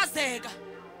wahlazeka.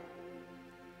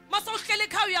 Mase uhlele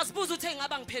ekhaya uyazibuza ukuthi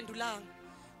ngaba ngiphendulanga.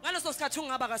 Ngaleso sikhathi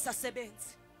ungaba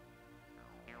kasasebenzi.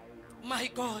 My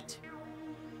God.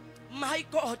 My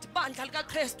God, bandla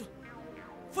likaKristu.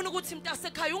 Ufuna ukuthi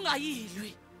mntasekhaya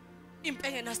ungayilwi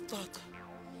impenge nasicoco.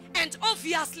 And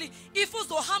obviously if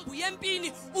uzohamba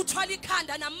uyempini uthwala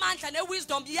ikhanda namandla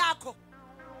newisdom yakho,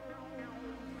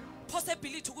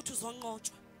 possibility ukuthi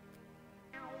uzonqotshwa.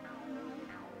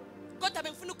 Kodwa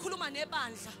bengifuna ukukhuluma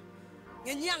nebandla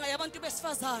ngenyanga yabantu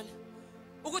besifazane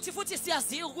ukuthi futhi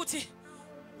siyaziwa ukuthi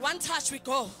one touch we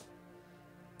go.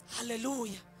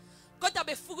 Hallelujah. Kodwa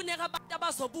befuneka abantu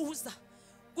abazobuza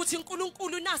ukuthi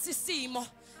uNkulunkulu nasi isimo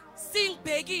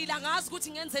singibhekile ngazi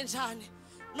ukuthi ngenze njani.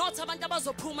 Not abantu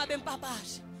abazophuma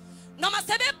bempapashe. Noma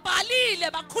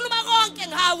sebebhalile bakhuluma konke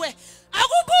ngawe.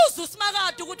 Akubuza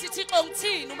usimakade ukuthi Thixo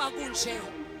ngithini uma kunje.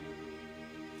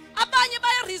 Abanye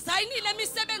baya resignile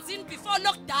emisebenzini before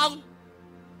lockdown.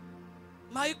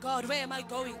 My God, where am I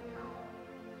going?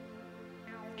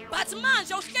 But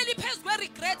manje uhleli phezulu kwe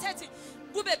regret ethi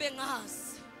kube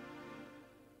bengazi.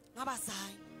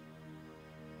 Ngabazali.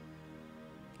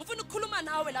 Ufuna ukukhuluma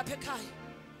nawe lapha ekhaya.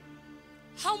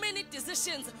 How many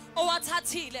decisions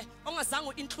owathathile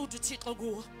ongazange include uThixo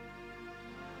kuwo?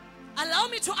 Allow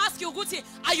me to ask you ukuthi,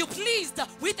 are you pleased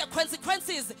with the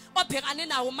consequences obhekane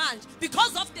nawo manje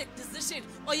because of the decision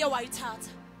oye wayithatha?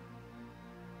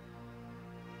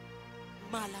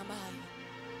 Malamaya.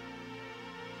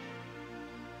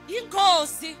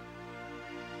 Yingozi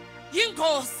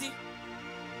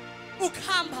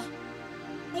ukuhamba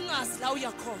ungazi la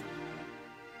uyakhona.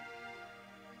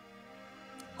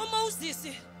 Moses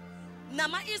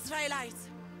nama Israelites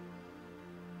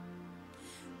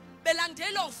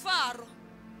belandela uFaro.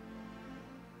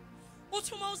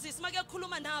 Uthi Moses make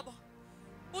ekhuluma nabo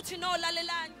uthi no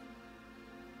lalelani.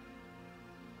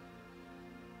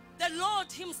 The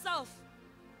Lord himself,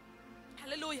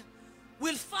 hallelujah,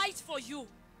 will fight for you.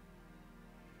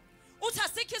 Uthi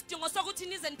asikho isidingo sokuthi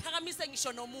nize niphakamise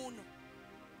ngisho nomuno.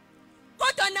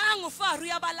 Kodwa nangu uFaro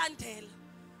uyabalandela.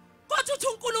 Kodwa uthi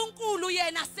uNkulunkulu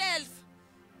yena self,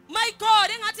 my God,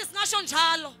 engathi ngasho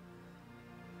njalo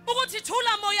ukuthi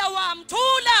thula moya wami,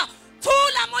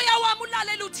 thula moya wami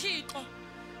ulalela uThixo.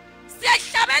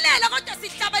 Siyahlabelela kodwa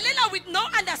sihlabelela with no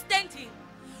understanding.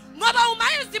 Ngoba uma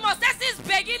izimo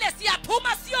sesizibhekile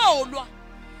siyaphuma siyolwa.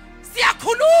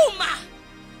 Siyakhuluma,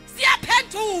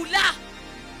 siyaphendula.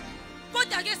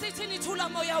 Kodwa ke sithini thula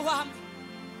moya wami.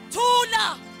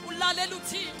 Thula ulalela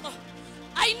uThixo.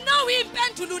 I know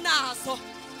impendulo nazo.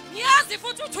 Ngiyazi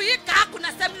futhi uthi uyigagu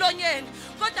nasemlonyeni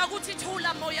kodwa ukuthi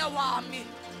thula moya wami.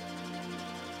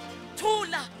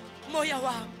 Thula moya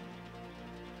wami.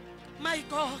 My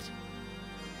God.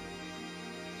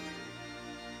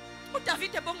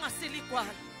 uDavid ebongasila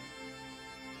igwala.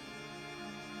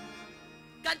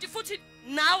 Kanti futhi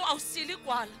nawe awusila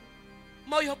igwala.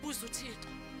 Moya obuza uThixo.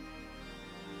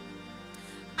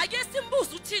 Ake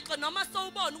simbuze uThixo noma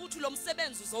sowubona ukuthi lo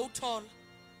msebenzi uzowuthola.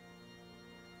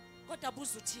 Kodwa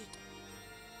buza uThixo.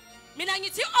 Mina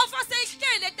ngithi offer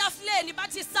seyihlele etafuleni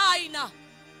bathi signa.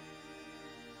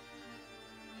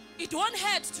 It won't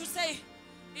hurt to say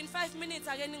in 5 minutes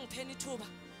ake ningipheni ithuba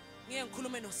ngiye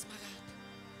ngikhulume noSimakade.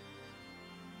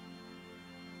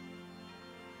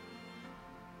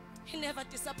 He never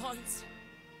disappoints.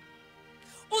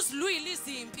 Uzilwile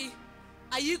izimpi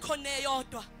ayikho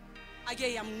neyodwa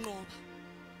ake yamnqoba.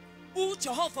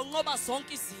 uJehova unqoba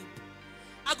zonke izimpi.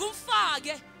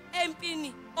 Akumfake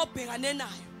empini obhekane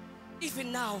nayo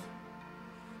even now.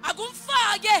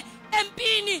 Akumfake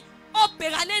empini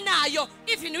obhekane nayo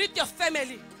even with your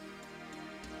family.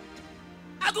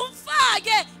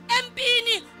 Akumfake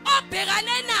empini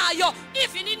obhekane nayo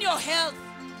even in your health.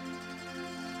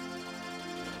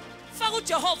 Faka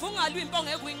uJehova ungalwi impi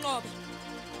ongeke uyinqobe.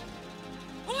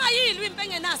 Ungayilwi impi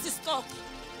engenasi isicoco.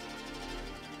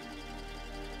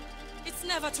 It's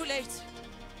never too late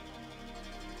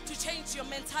to change your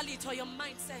mentality or your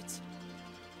mindset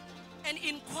and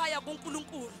inquire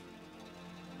kuNkulunkulu.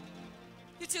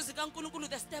 It is kuNkulunkulu,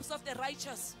 the steps of the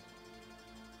righteous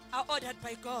are ordered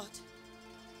by God.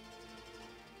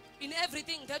 In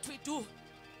everything that we do,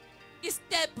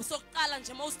 istep sokuqala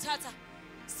nje mawusithatha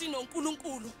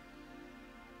sinoNkulunkulu.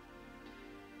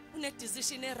 Une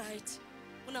decision right,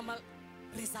 unama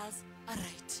results are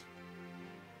right.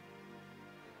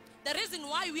 The reason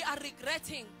why we are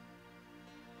regretting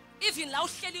even la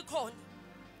uhleli khona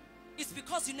is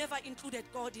because you never included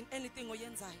God in anything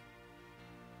oyenzayo.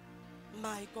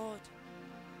 My God.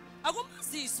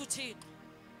 Akumazisi uThixo.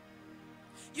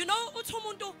 You know uthi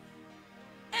umuntu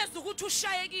ezukuthi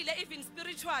ushayekile even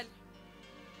spiritually.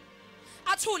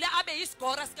 Athule abe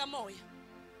yisigora sikamoya.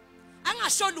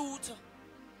 Angasho lutho.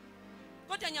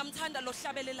 Kodwa ngiyamthanda lo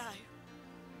hlabelelayo.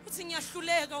 Uthi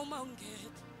ngiyahluleka uma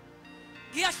ungedwa.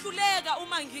 Ngiyahluleka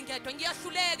uma ngingedwa,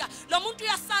 ngiyahluleka. Lo muntu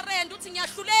uyasarenda uthi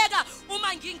ngiyahluleka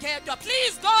uma ngingedwa.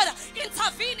 Please God,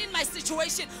 intervene in my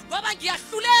situation. Ngoba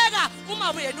ngiyahluleka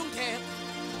uma wena ungekho.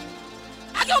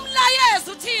 Ake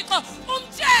umlayeze uThixo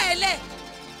umtshele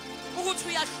ukuthi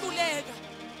uyahluleka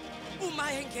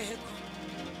uma engekho.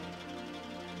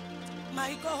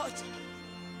 My God.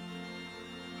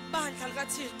 Bandla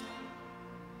likaThixo.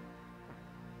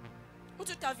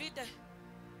 Uthi David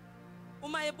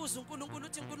uma ebuza uNkulunkulu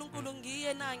uthi uNkulunkulu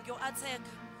ngiye na ngiyo-attack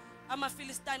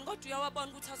amaFilistine kodwa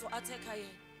uyawabona ukuthi azo-attack yena.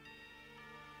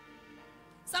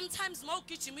 Sometimes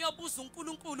mawugijima uyobuza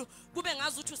uNkulunkulu kube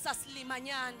ngazi ukuthi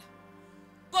usasilimanyana.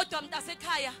 Kodwa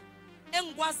mntasekhaya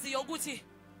engikwaziyo ukuthi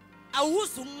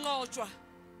awuzi ukunqotshwa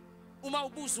uma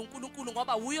ubuza uNkulunkulu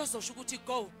ngoba uyozosho ukuthi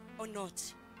go or not.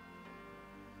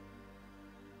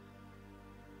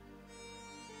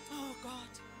 Oh God.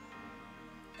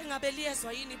 Engabe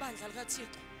liyezwa yini ibandla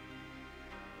likaThixo?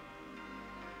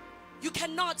 You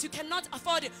cannot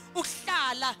afford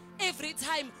ukuhlala every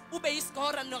time ube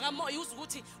yisigora nokamoya uze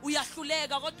ukuthi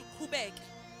uyahluleka kodwa uqhubeke.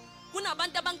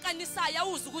 Kunabantu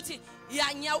abankanisayo uze ukuthi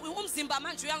yanya umzimba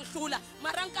manje uyangihlula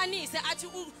mara nkanise athi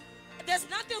there's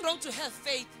nothing wrong to have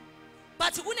faith.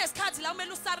 But kunesikhathi la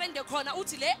umele usarende khona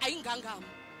uthi le ayingangama.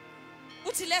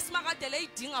 Uthi leSimakade le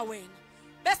idinga wena.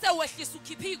 Bese wehlisa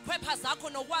ukhipha ikhwepha zakho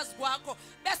nokwazi kwakho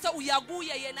bese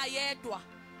uyakuye yena yedwa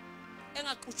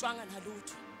engaxutshwanga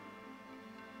nalutho.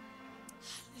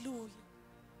 Hallelujah.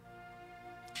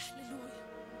 Hallelujah.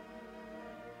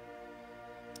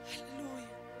 Hallelujah.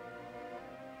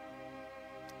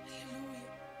 Hallelujah.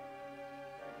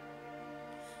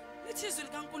 Lithizwe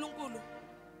likaNkulunkulu.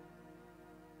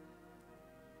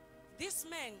 This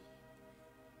man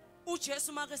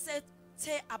uJesu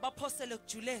makesethe abaphosteli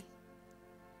ekujuleni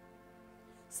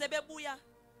sebebuya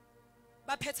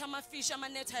baphetha amafishi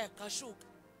amanetha yaqashuka.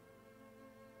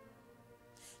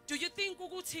 Do you think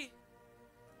ukuthi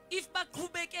if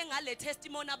baqhubeke ngale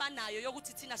testimony abanayo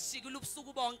yokuthi thina sishikile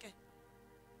ubusuku bonke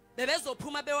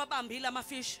bebezophuma bewabambile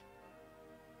amafishi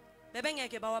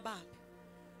bebengeke bawabambe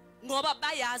ngoba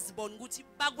bayazi bona ukuthi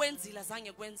bakwenzile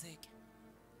azange kwenzeke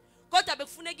kodwa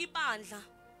bekufuneka ibandla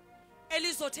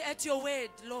elizothi at your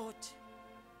word Lord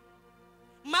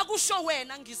makusho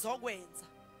wena ngizokwenza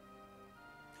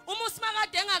uma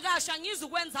uSimakade engakasha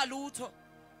ngizukwenza lutho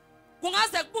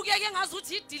kungaze kubukeke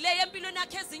ngazuthi idelay empilweni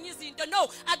yakhe ezinye izinto no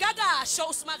akakasho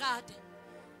uSimakade.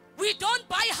 We don't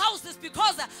buy houses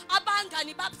because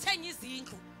abangani bathenga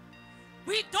izindlu.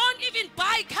 We don't even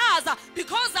buy cars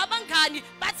because abangani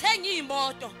bathenga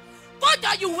imoto.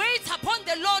 Kodwa you wait upon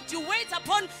the Lord, you wait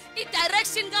upon the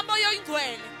direction kaMoya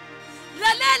Oyingcwele.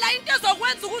 Lalela into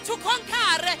ezokwenza ukuthi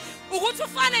ukhonkare ukuthi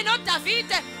ufane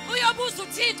noDavide uyobuza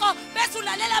uThixo bese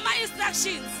ulalela ama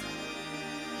instructions.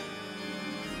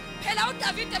 Phela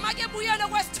uDavide make buyela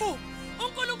kwesithuba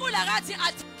uNkulunkulu akathi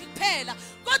athi kuphela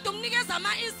kodwa umnikeza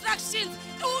ama instructions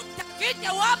uDavide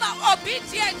waba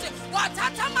obedient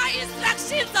wathatha ama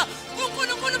instructions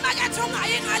uNkulunkulu makethi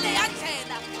ungayi ngale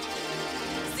yandlela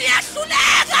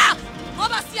siyahluleka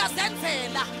ngoba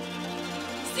siyazenzela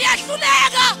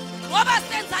siyahluleka ngoba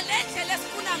senza lendlela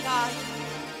esifuna ngayo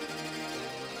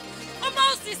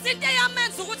uMoses into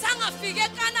eyamenza ukuthi angafike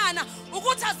eKanana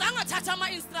ukuthi azange athatha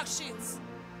ama instructions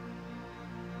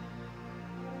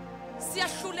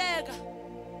siyahluleka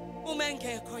uma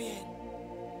engekho yena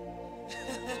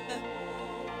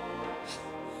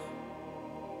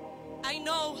I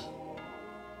know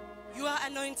you are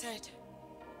anointed.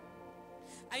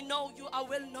 I know you are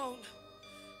well known.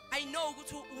 I know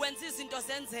ukuthi wenza izinto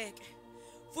zenzeke.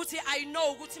 Futhi I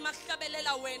know ukuthi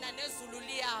makuhlabelela wena nezulu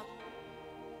liyabo.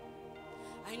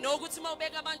 I know ukuthi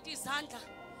mawubeka abantu izandla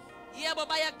yebo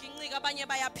bayagincika abanye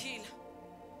bayaphila.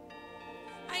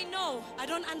 I know, I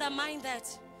don't undermine that.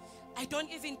 I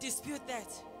don't even dispute that.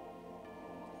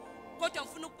 Kodwa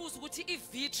ngifuna ukubuza ukuthi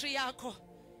ivictory yakho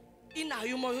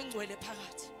inayo umoya ongcwele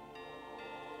phakathi.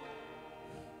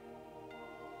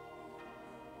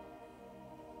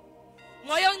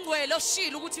 Moya ongcwele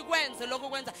oshilo ukuthi kwenze lokho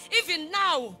kwenza. Even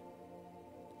now,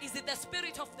 is it the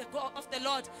spirit of the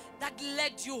Lord that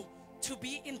led you to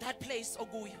be in that place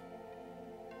okuyo?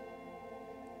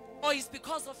 Or is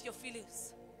because of your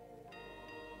feelings?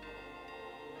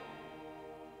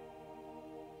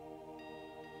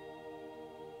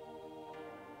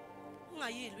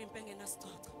 Ungayilwi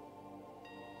Engenasicoco.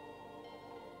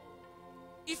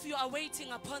 If you are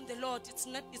waiting upon the Lord, it's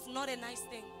not a nice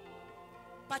thing.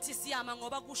 But isiyama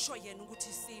ngoba kusho yena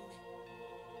ukuthi sime.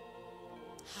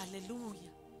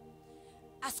 Hallelujah.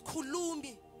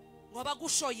 Asikhulumi ngoba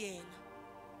kusho yena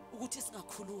ukuthi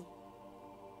singakhulumi.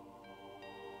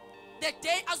 The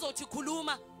day azothi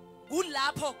khuluma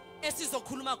kulapho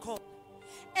esizokhuluma khona.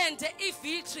 And the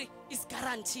victory is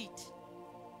guaranteed.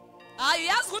 Hayi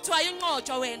yazi ukuthi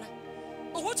wayinqotshwa wena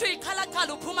ukuthi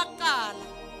uyikhalakhala uphuma kuqala.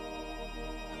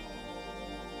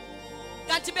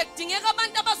 Kanti bekudingeka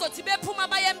abantu abazothi bephuma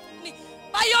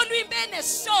bayolwa impene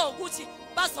show ukuthi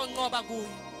bazonqoba kuyo.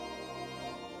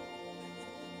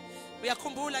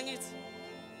 Uyakhumbula ngithi?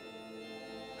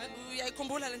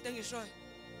 Uyayikhumbula lento engishoyo?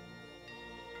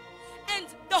 And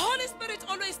the Holy Spirit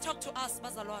always talk to us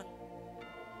bazalwane.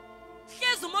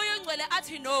 Hlezi umoya ongcwele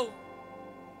athi no.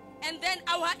 And then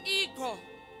our ego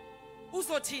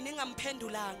uzothini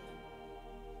ngamphendulanga.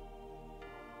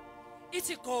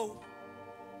 Ithi go.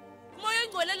 Umoya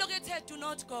ongcwele lokethe do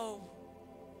not go.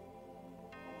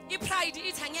 Ipride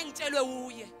ithi angeke ngitshelwe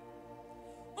uye.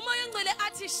 Umoya ongcwele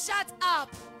athi shut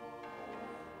up.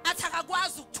 Athi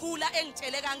akakwazi ukuthula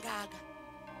engitshele kangaka.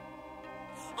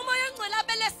 Umoya ongcwele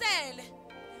abelesele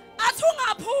athi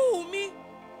ungaphumi.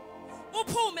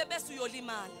 Uphume bese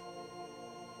uyolimala.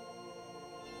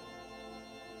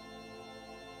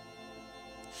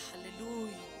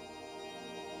 Hallelujah.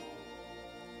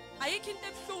 Ayikho into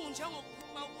ebuhlungu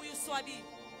njengokuphuma ubuye uswabile.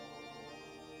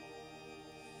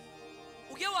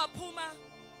 Uke waphuma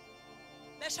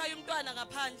beshaya umntwana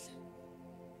ngaphandle.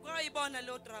 Kwayibona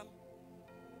lo drama.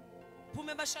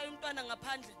 Phume bashaya umntwana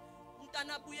ngaphandle,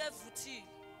 umntwana abuye evuthile.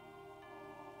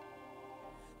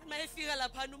 Mayefika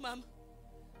lapha umama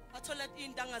athola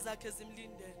intanga zakhe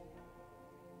zimlindele.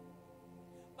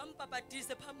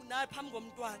 Bambabadise phambi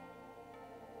komntwana.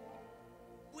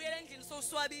 Uyele endlini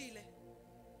sowuswabile.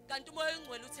 Kanti umoya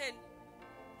ongcwele utheni?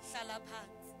 Hlala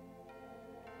phansi.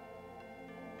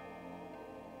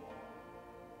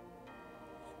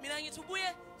 Mina ngithi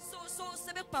ubuye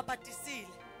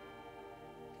sebekubhabhadisile.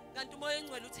 Kanti umoya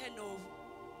ongcwele uthe no.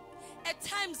 At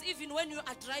times even when you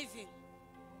are driving,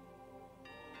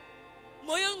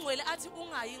 moya ongcwele athi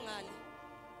ungayi ngale.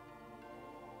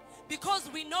 Because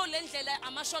we know lendlela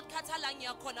ama shortcut ala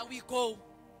ngiyakhona we go.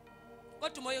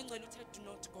 Kodwa umoya ongcwele uthe do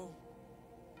not go.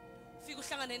 Fika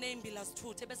uhlangane nezimbila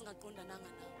zithuthe bese ngaqondananga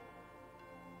nawe.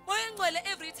 Moya ongcwele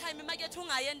every time imakethe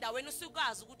ungaye endaweni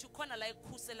usukazi ukuthi ukhona la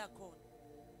ekukhusela khona.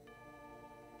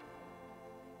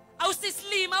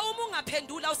 Awusislima uma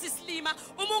ungaphendula, awusislima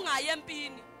uma ungaye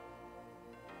empini.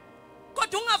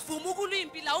 Kodwa ungavuma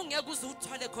ukulwimpi la ungeke uze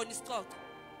uthole khona isicoco.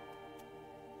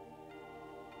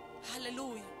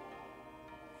 Hallelujah.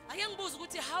 Ake ngibuza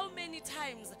ukuthi how many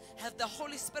times have the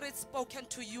Holy Spirit spoken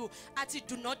to you athi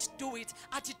do not do it,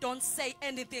 athi don't say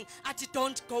anything, athi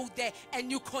don't go there, and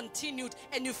you continued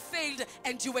and you failed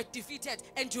and you were defeated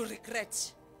and you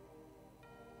regret?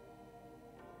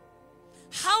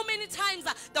 How many times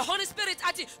the Holy Spirit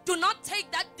athi do not take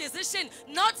that decision,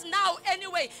 not now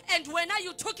anyway, and when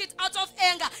you took it out of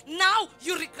anger, now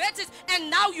you regret it and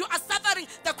now you are suffering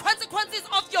the consequences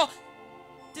of your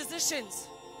decisions.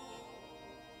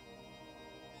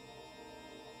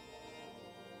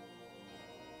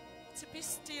 To be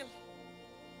still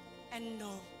and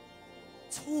know.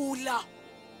 Thula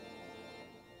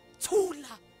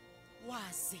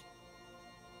wazi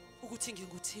ukuthi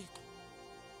nginguThixo.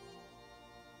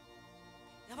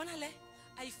 Yabona le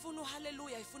ayifuna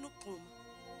uhaleluya, ayifuna ukugxuma.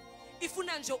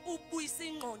 Ifuna nje ubuyisa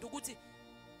ingqondo ukuthi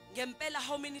ngempela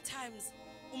how many times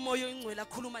umoya oyingcwele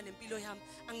akhuluma nempilo yami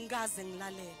angikaze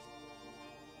ngilalele.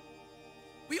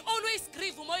 We always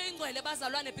grieve umoya oyingcwele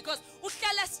bazalwane because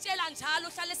uhlala sitshela njalo,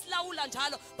 uhlala silawula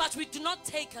njalo, but we do not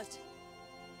take it.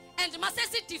 And mase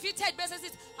si defeated bese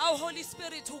sithi awu Holy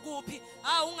Spirit ukuphi?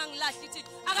 Awu ungangilahli Thixo.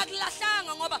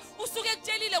 Akakuhlahlanga ngoba usuke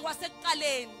ekutshelile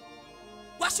kwasekuqaleni.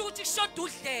 Kwasho ukuthi kushoda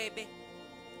udlebe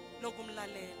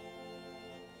lokumlalela.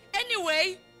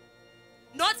 Anyway,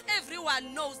 not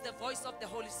everyone knows the voice of the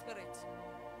Holy Spirit.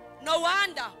 No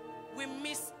wonder we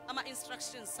miss our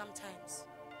instructions sometimes.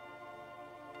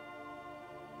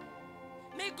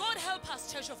 May God help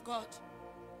us, Church of God.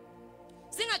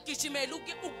 Singagijimela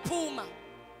ukuphuma.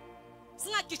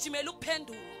 Singagijimela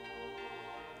ukuphendula.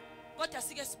 Kodwa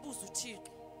sike sibuza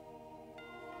uThixo.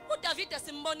 uDavid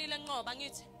simbonile enqoba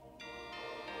ngithi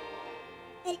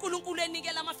uNkulunkulu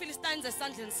enikela amaFilistines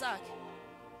esandleni sakhe.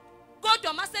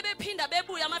 Kodwa mase bephinda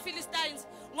bebuya amaFilistines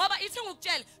ngoba ithi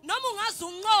ngikutshela noma ungaze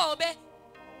unqobe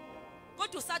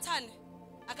kodwa uSathane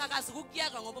akakazi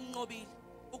ukuyeka ngoba umnqobile.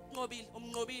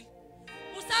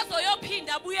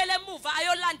 Usazoyophinda abuyele emuva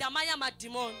ayolanda amanye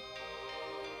amadimoni.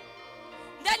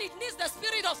 Then it needs the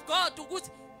Spirit of God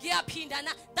ukuthi ngiyaphinda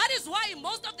na. That is why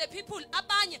most of the people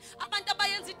abanye abantu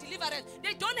abayenza deliverance,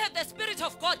 they don't have the Spirit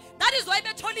of God. That is why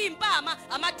bethola impama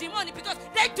amadimoni, because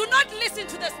they do not listen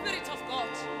to the Spirit of God.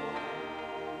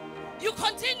 You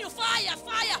continue, fire,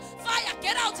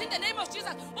 get out in the name of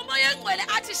Jesus. Umoya ongcwele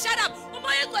athi shut up.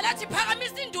 Umoya ongcwele athi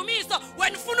phakamisa indumiso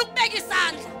when ufuna ukubeka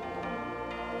isandla.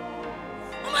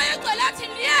 Umoya ongcwele athi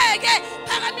niyeke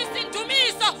phakamisa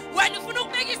indumiso when ufuna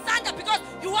ukubeka isandla because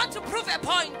you want to prove a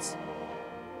point.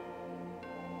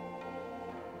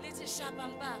 Lithi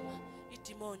shabampama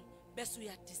idemoni bese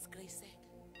uya disgraceka.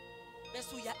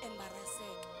 Bese uya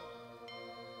embarrasseka.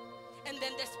 And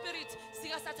then the spirit,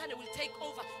 Satan will take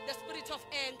over. The spirit of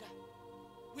anger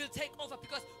will take over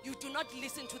because you do not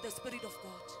listen to the Spirit of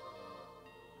God.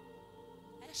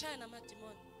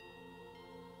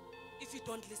 If you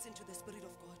don't listen to the Spirit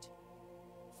of God.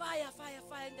 Fire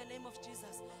in the name of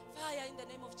Jesus. Fire in the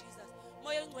name of Jesus.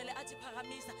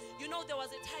 You know, there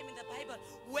was a time in the Bible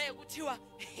where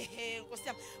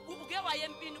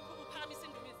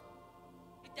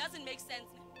it doesn't make sense.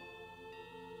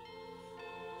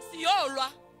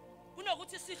 Siyolwa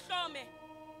kunokuthi sihlome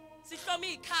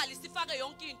ikhali sifake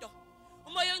yonke into.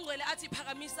 Umoya ongcwele athi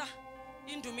phakamisa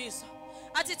indumiso,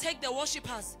 athi take the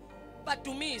worshippers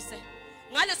badumise.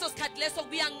 Ngaleso sikhathi leso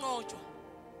kuyanqotshwa.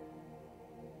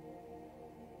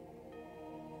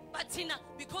 But thina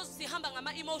because sihamba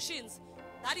ngama emotions,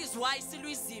 that is why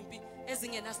silwizimpi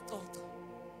ezingenasicoco.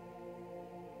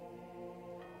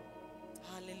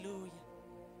 Hallelujah.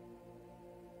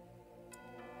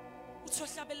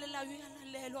 Uthohlabelelayo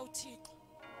uyalalelwa uThixo.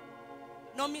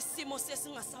 Noma isimo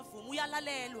sesingasavumi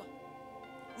uyalalelwa.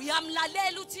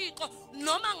 Uyamlalela uThixo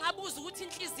noma ngabuza ukuthi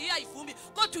inhliziyo ayivumi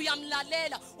kodwa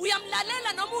uyamlalela.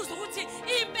 Uyamlalela noma uza ukuthi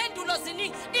impendulo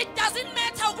ziningi. It doesn't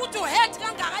matter ukuthi uhate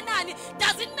kangakanani.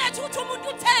 Doesn't matter ukuthi umuntu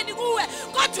utheni kuwe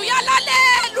kodwa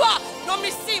uyalalelwa noma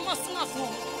isimo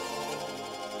singavumi.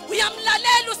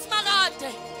 Uyamlalela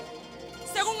uSimakade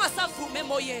sekungasavumi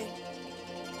emoyeni.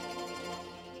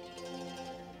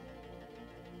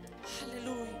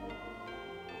 Hallelujah.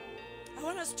 I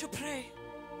want us to pray.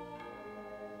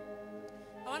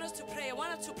 I want us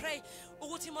to pray.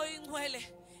 Ukuthi moya ongcwele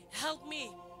help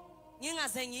me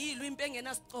ngingaze ngiyilwe impi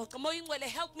engenasicoco. Moya Oyingcwele,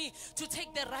 help me to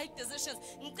take the right decisions.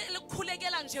 Ngicela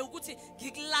ukukhulekela nje ukuthi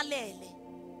ngikulalele.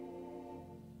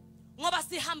 Ngoba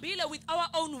sihambile with our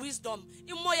own wisdom.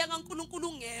 Imoya kaNkulunkulu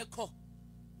ungekho.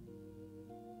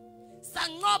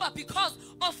 Sanqoba because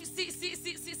of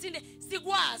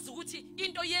sikwazi ukuthi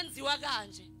into yenziwa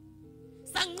kanje.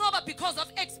 Sanqoba because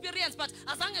of experience, but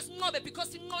azange sinqobe because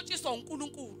sinqotshiswa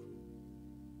uNkulunkulu.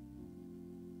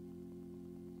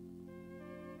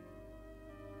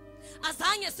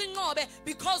 Azange sinqobe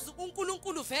because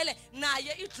uNkulunkulu vele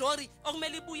naye iglory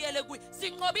okumele ibuyele kuyi.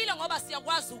 Sinqobile ngoba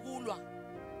siyakwazi ukulwa.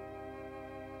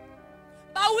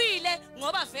 Bawile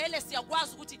ngoba vele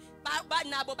siyakwazi ukuthi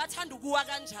nabo bathanda ukuwa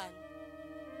kanjani.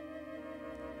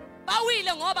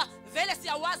 Bawile ngoba vele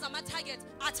siyawazi ama target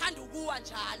athanda ukuwa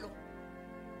njalo.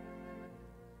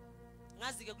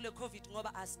 Ngazi ke kule COVID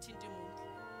ngoba asithinti umuntu.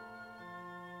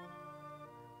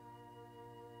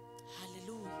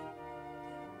 Hallelujah.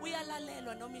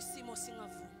 Uyalalelwa noma isimo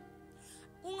singavumi.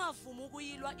 Ungavumi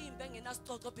ukuyilwa impi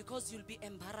engenasicoco because you'll be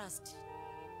embarrassed.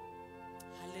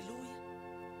 Hallelujah.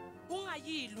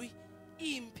 Ungayilwi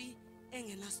impi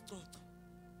engenasicoco.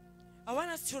 I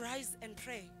want us to rise and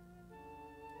pray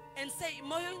and say,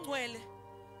 Moya Oyingcwele,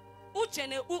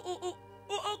 ujene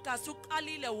uAugust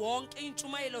uqalile wonke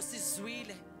intshumayelo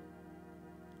sizwile.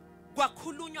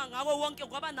 Kwakhulunywa ngawo wonke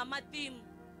kwaba nama theme.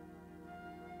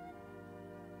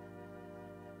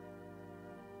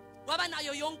 Kwaba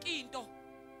nayo yonke into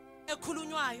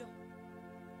ekhulunywayo.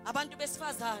 Abantu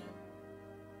besifazana.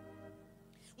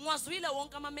 Ngwazwile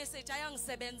wonke ama message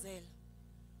ayangisebenzela.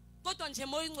 Kodwa nje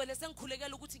Moya Oyingcwele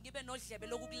sengikhulekela ukuthi ngibe nodlebe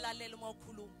lokukulalela uma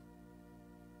ukhuluma.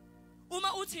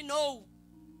 Uma uthi no,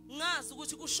 ngazi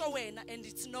ukuthi kusho wena and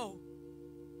it's no.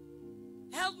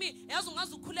 Help me. Yazi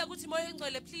ungazi ukukhuleka ukuthi Moya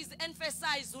Oyingcwele, please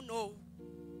emphasize no.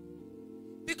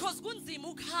 Because kunzima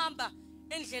ukuhamba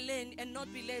endleleni and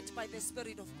not be led by the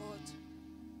Spirit of God.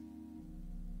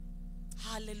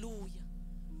 Hallelujah.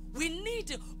 We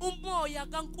need umoya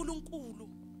kaNkulunkulu.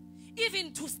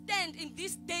 Even to stand in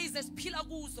these days as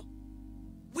Pilaguzo,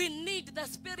 we need the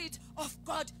Spirit of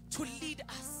God to lead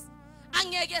us.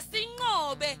 Angeke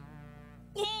sinqobe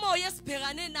umoya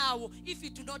esibhekane nawo if we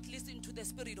do not listen to the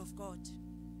Spirit of God.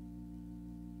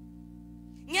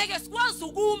 Ngeke sikwazi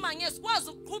ukuma, ngeke sikwazi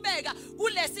ukuqhubeka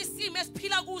kulesi simo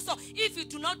esiphila kuso if we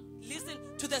do not listen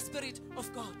to the Spirit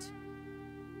of God.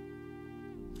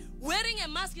 Wearing a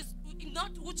mask is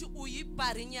not ukuthi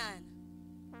uyibharinyana.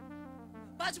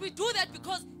 But we do that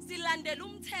because silandela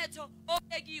umthetho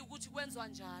obekiwe ukuthi kwenzwa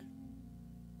njalo.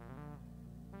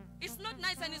 It's not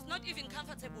nice and it's not even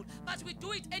comfortable, but we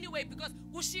do it anyway because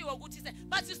kushiwo ukuthi se,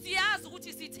 but siyazi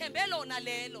ukuthi sithembe lona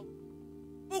lelo.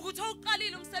 Ukuthi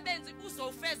uqalile umsebenzi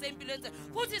uzofeza empilweni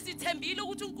zethu. Futhi sithembile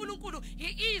ukuthi uNkulunkulu,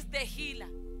 he is the healer.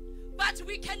 But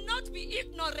we cannot be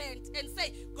ignorant and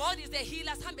say God is the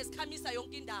healer sihambe sikhamisa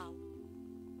yonke indawo.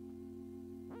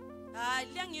 Hayi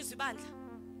liyangizwa ibandla.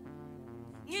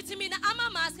 Ngithi mina ama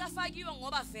mask afakiwe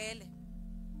ngoba vele.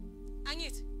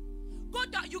 Angithi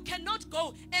kodwa you cannot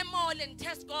go emall and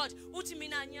test God. Uthi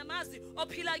mina nyamazi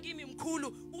ophila kimi mkhulu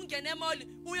ungene emall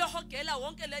uyohogela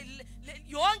wonke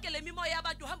yonke lemimoya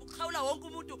yabantu uhamba ukhawula wonke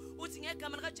umuntu uthi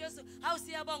ngegama lika Jesu hawu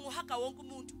siyabonga uhaga wonke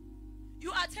umuntu.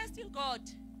 You are testing God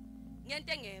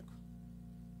ngento engekho.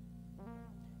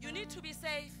 You need to be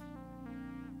safe.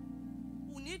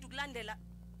 You need ukulandela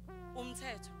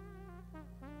umthetho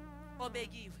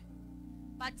obekiwe,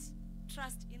 but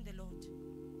trust in the Lord.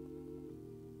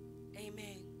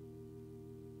 Amen.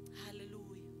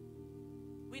 Hallelujah.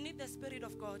 We need the Spirit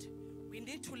of God. We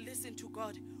need to listen to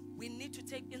God. We need to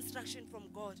take instruction from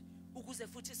God ukuze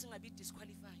futhi singabi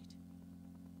disqualified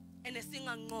and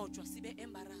singanqotshwa sibe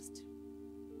embarrassed.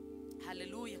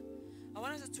 Hallelujah. I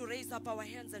want us to raise up our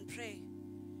hands and pray.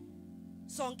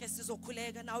 Sonke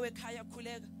sizokhuleka nawe ekhaya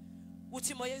khuleka.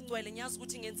 Uthi Moya Oyingcwele ngiyazi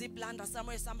ukuthi ngenza iblanda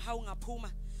somewhere somehow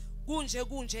ngaphuma.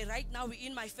 Kunje right now we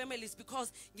in my family is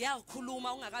because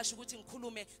ngiyakhuluma ungakasho ukuthi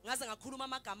ngikhulume ngaze ngakhuluma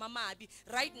amagama amabi.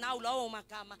 Right now lawo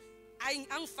magama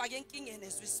angifake enkingeni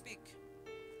as we speak.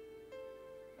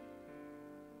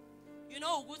 You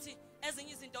know ukuthi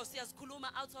ezinye izinto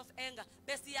siyazikhuluma out of anger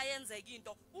bese iyayenzeka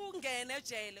into ungene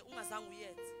ejele ungazange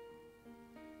uyenze.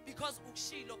 Because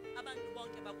ukshilo abantu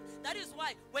bonke bakho. That is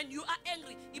why when you are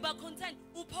angry, iba content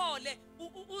uphole,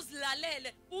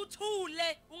 uzlalele,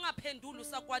 uthule, ungaphenduli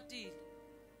usakwatile.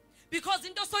 Because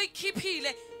into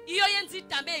soyikhiphile iyo yenza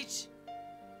idamage.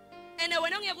 And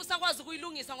wena ungeke usakwazi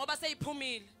ukuyilungisa ngoba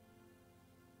seyiphumile.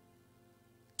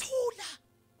 Thula.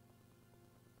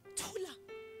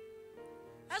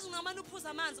 Azingamani uphuza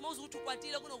amanzi mawuze ukuthi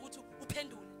ukwatile kunokuthi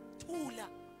uphendule. Thula.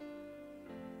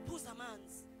 Phuza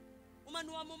amanzi. Uma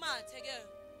nuwamumathe ke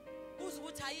uze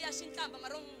ukuthi ayiyasha inhlamba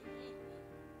maro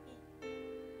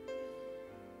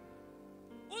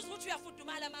uze ukuthi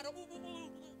uyafudumala maro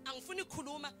angifuni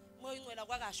ukukhuluma umoya ingcwele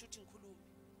kwakasho ukuthi ngikhulume.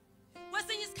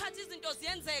 Kwesinye isikhathi izinto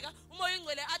ziyenzeka umoya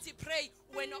ingcwele athi pray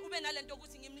wena ube nalento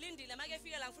ukuthi ngimlindile make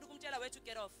efike la ngifuna ukumtshela wethu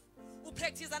get off.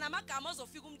 Upractice namagama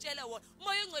ozofika umtshele wona.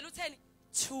 Umoya ingcwele utheni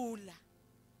thula.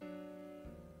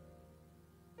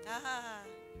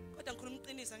 Kodwa ngikhuluma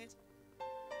iqiniso ngithi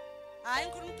hayi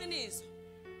ngikhuluma iqiniso.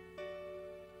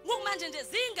 Ngokumanje nje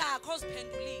zingakho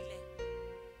ziphendulile.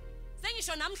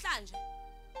 Sengisho namhlanje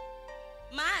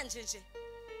manje nje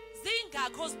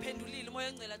zingakho ziphendulile umoya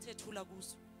ingcwele athethula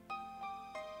kuzo.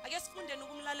 Ake sifundeni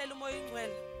ukumlalela umoya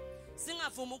ingcwele.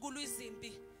 Singavuma ukulwa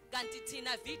izimpi kanti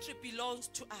thina victory belongs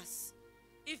to us.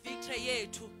 I-victory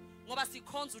yethu ngoba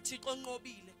sikhonza uThixo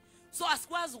onqobile. So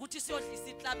asikwazi ukuthi siyodlisa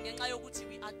iclub ngenxa yokuthi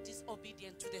we are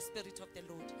disobedient to the spirit of the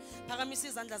Lord. Phakamisa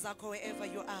izandla zakho wherever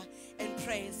you are and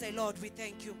pray and say, Lord, we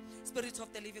thank you, Spirit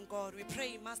of the living God. We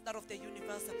pray, Master of the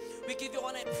universe. We give you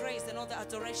honor and praise, and all the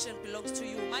adoration belongs to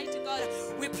you. Mighty God,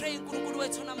 we pray, uNkulunkulu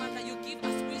wethu onamandla, you give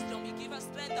us wisdom, you give us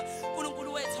strength.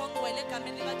 uNkulunkulu wethu ongcwele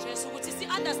egameni likaJesu ukuthi si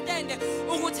understand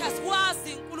ukuthi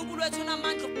asikwazi uNkulunkulu wethu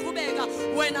onamandla ukuqhubeka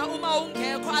wena uma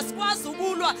ungekho. Asikwazi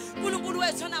ukulwa uNkulunkulu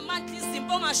wethu onamandla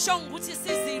izimpo ongashonga ukuthi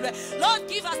sizilwe. Lord,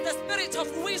 give us the spirit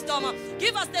of wisdom.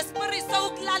 Give us the spirit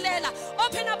sokulalela.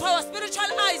 Open up our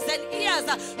spiritual eyes and ears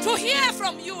to hear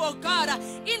from you, oh God,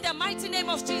 in the mighty name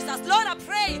of Jesus. Lord, I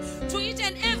pray to each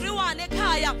and everyone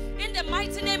ekhaya in the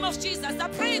mighty name of Jesus. I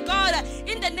pray, God,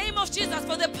 in the name of Jesus,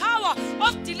 for the power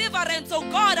of deliverance, oh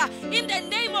God, in the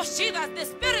name of Jesus. The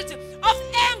spirit of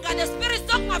anger, the spirit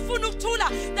of mafunukutula,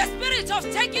 the spirit of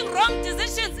taking wrong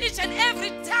decisions each and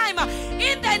every time,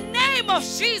 in the name of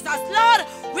Jesus. Lord,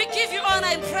 we give you honor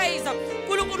and praise. I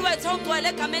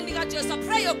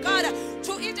pray, oh God,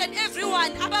 to each and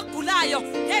everyone abagulayo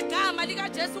ngegama lika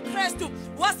Jesu Kristu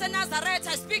wase Nazareth.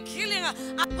 I speak healing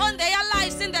upon their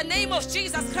lives in the name of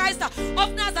Jesus Christ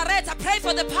of Nazareth. I pray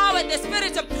for the power and the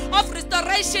spirit of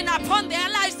restoration upon their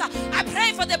lives. I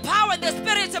pray for the power and the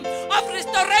spirit of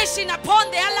restoration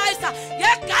upon their lives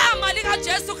ngegama lika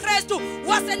Jesu Kristu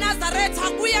wase Nazareth.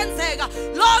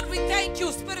 Lord, we thank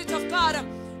you, Spirit of God,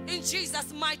 in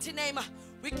Jesus' mighty name.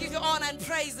 We give you honor and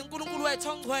praise. uNkulunkulu wethu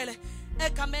ongcwele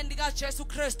egameni lika Jesu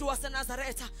Kristu wase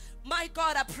Nazareth. My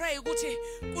God, I pray ukuthi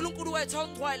uNkulunkulu wethu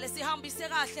ongcwele sihambise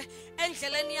kahle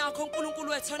endleleni yakho uNkulunkulu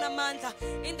wethu onamandla.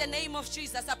 In the name of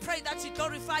Jesus, I pray that you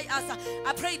glorify us.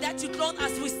 I pray that you clothe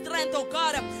us with strength, oh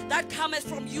God, that cometh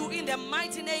from you, in the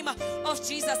mighty name of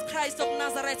Jesus Christ of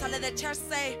Nazareth. Let the church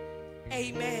say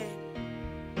amen.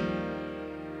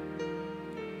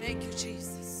 Thank you, Jesus.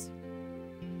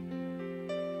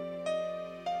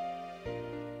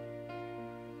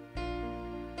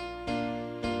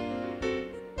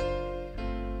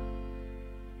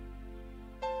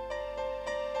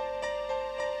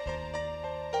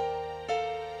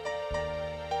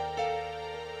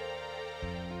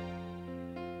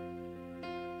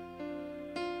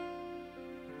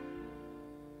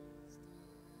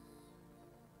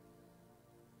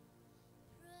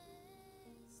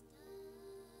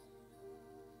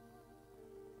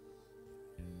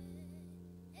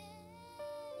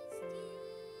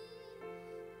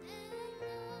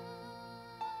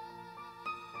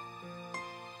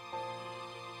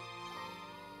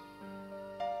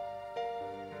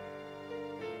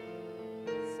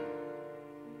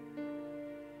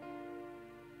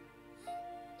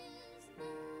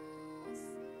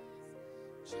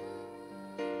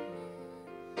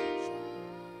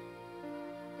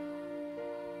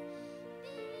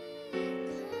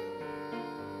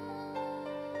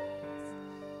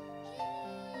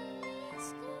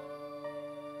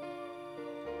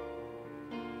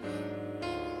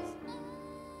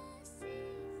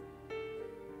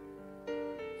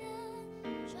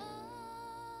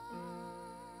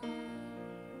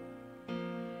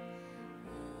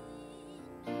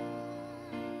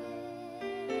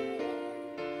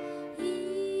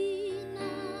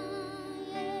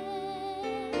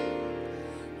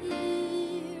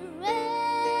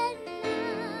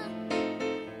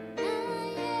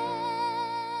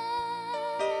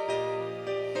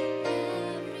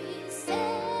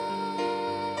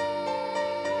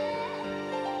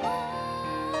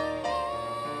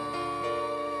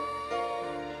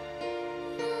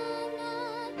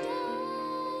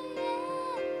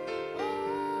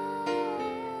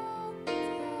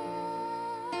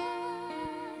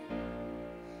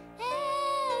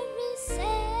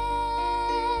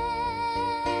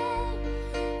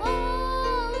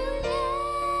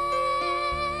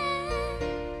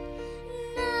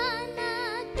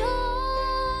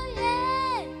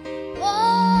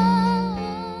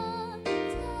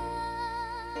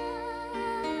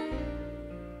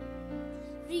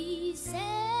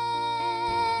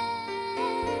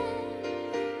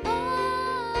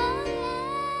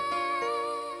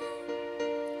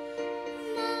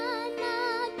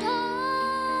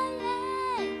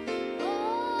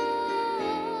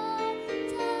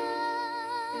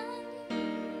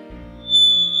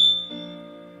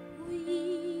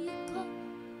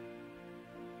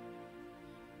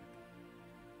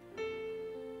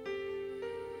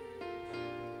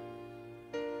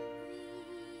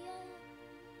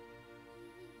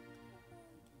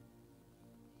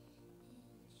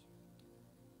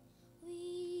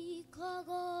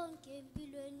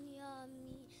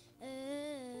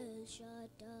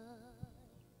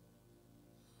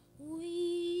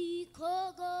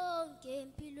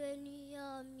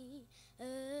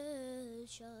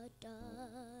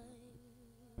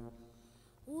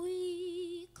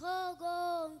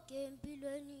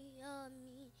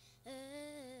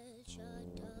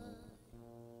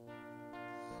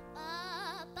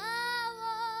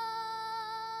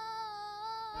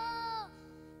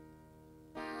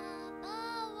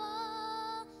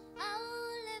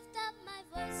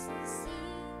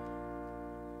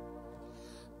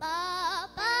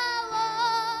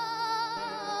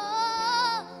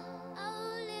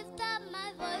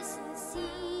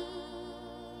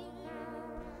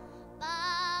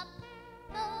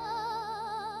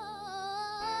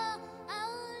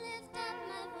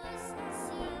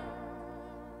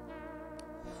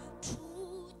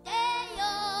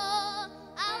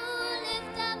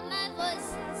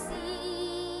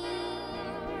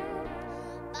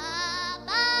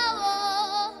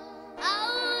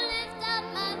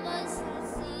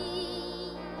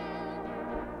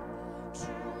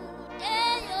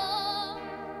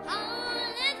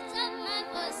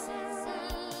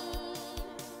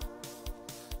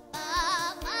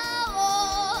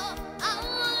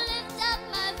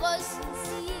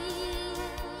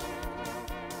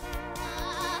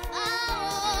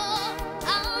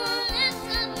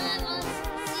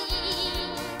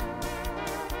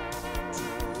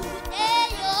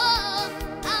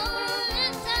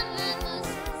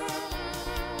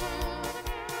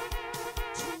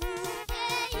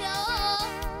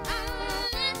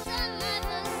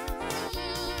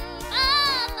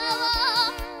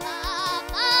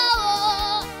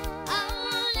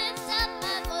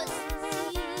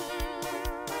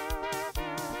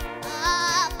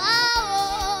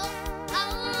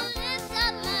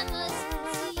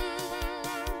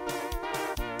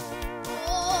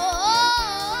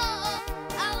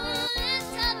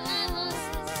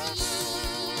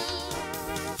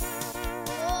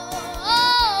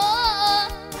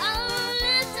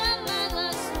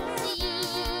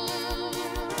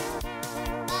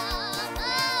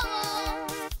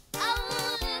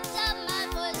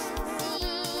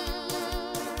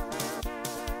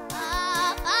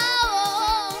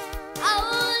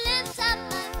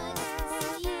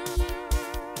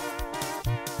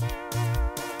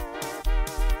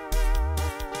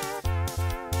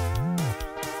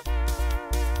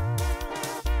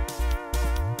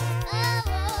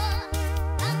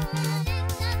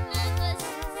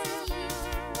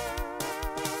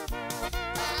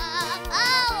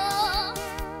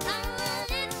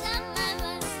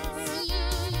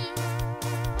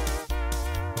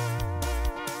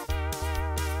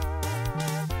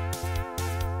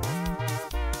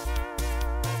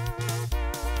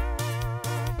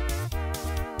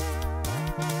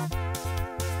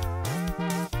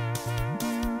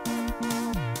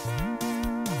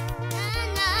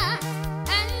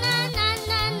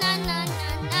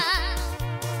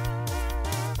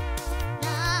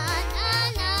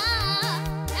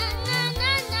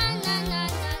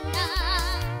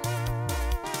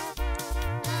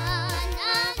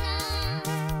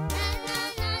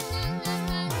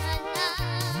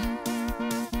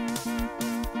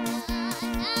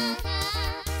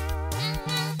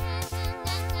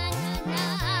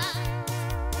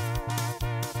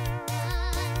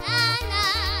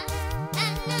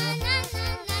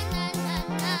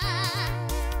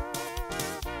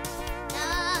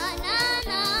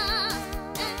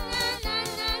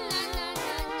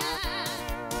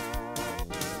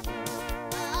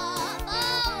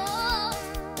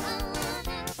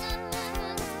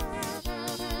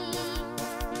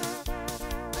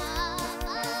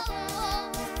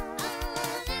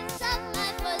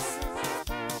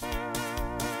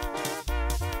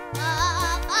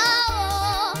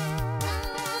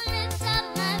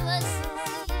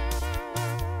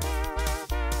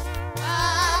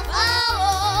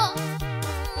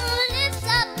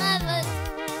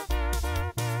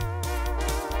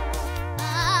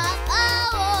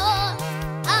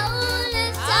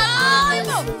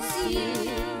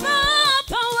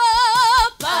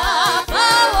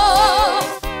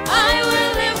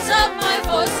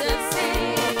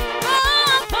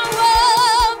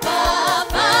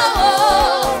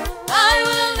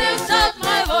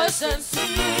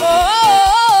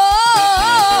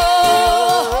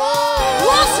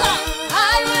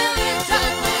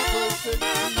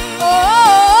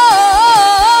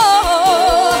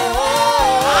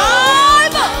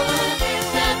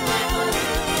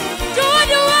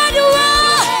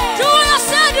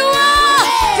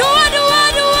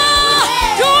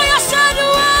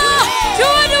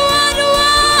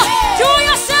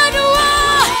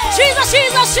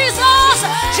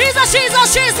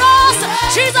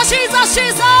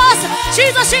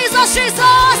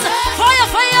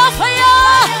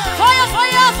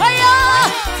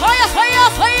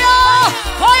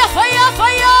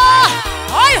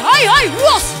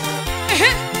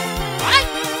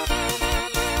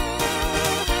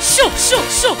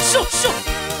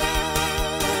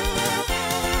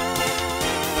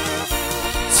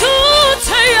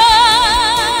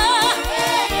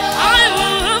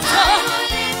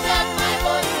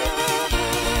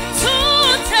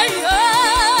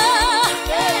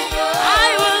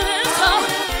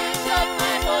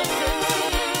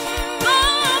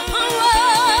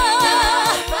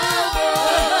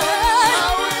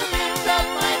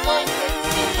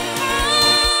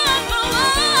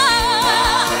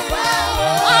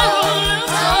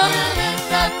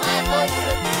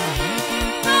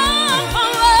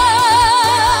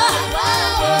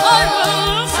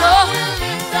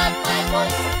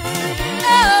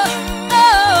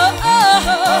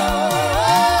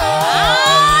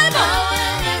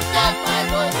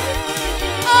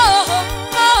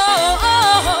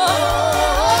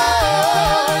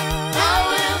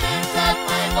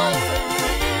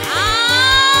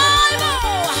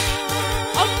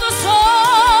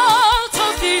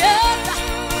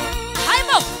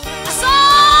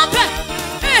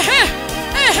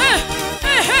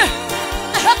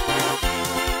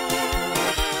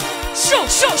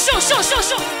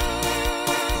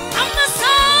 I'm the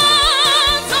son.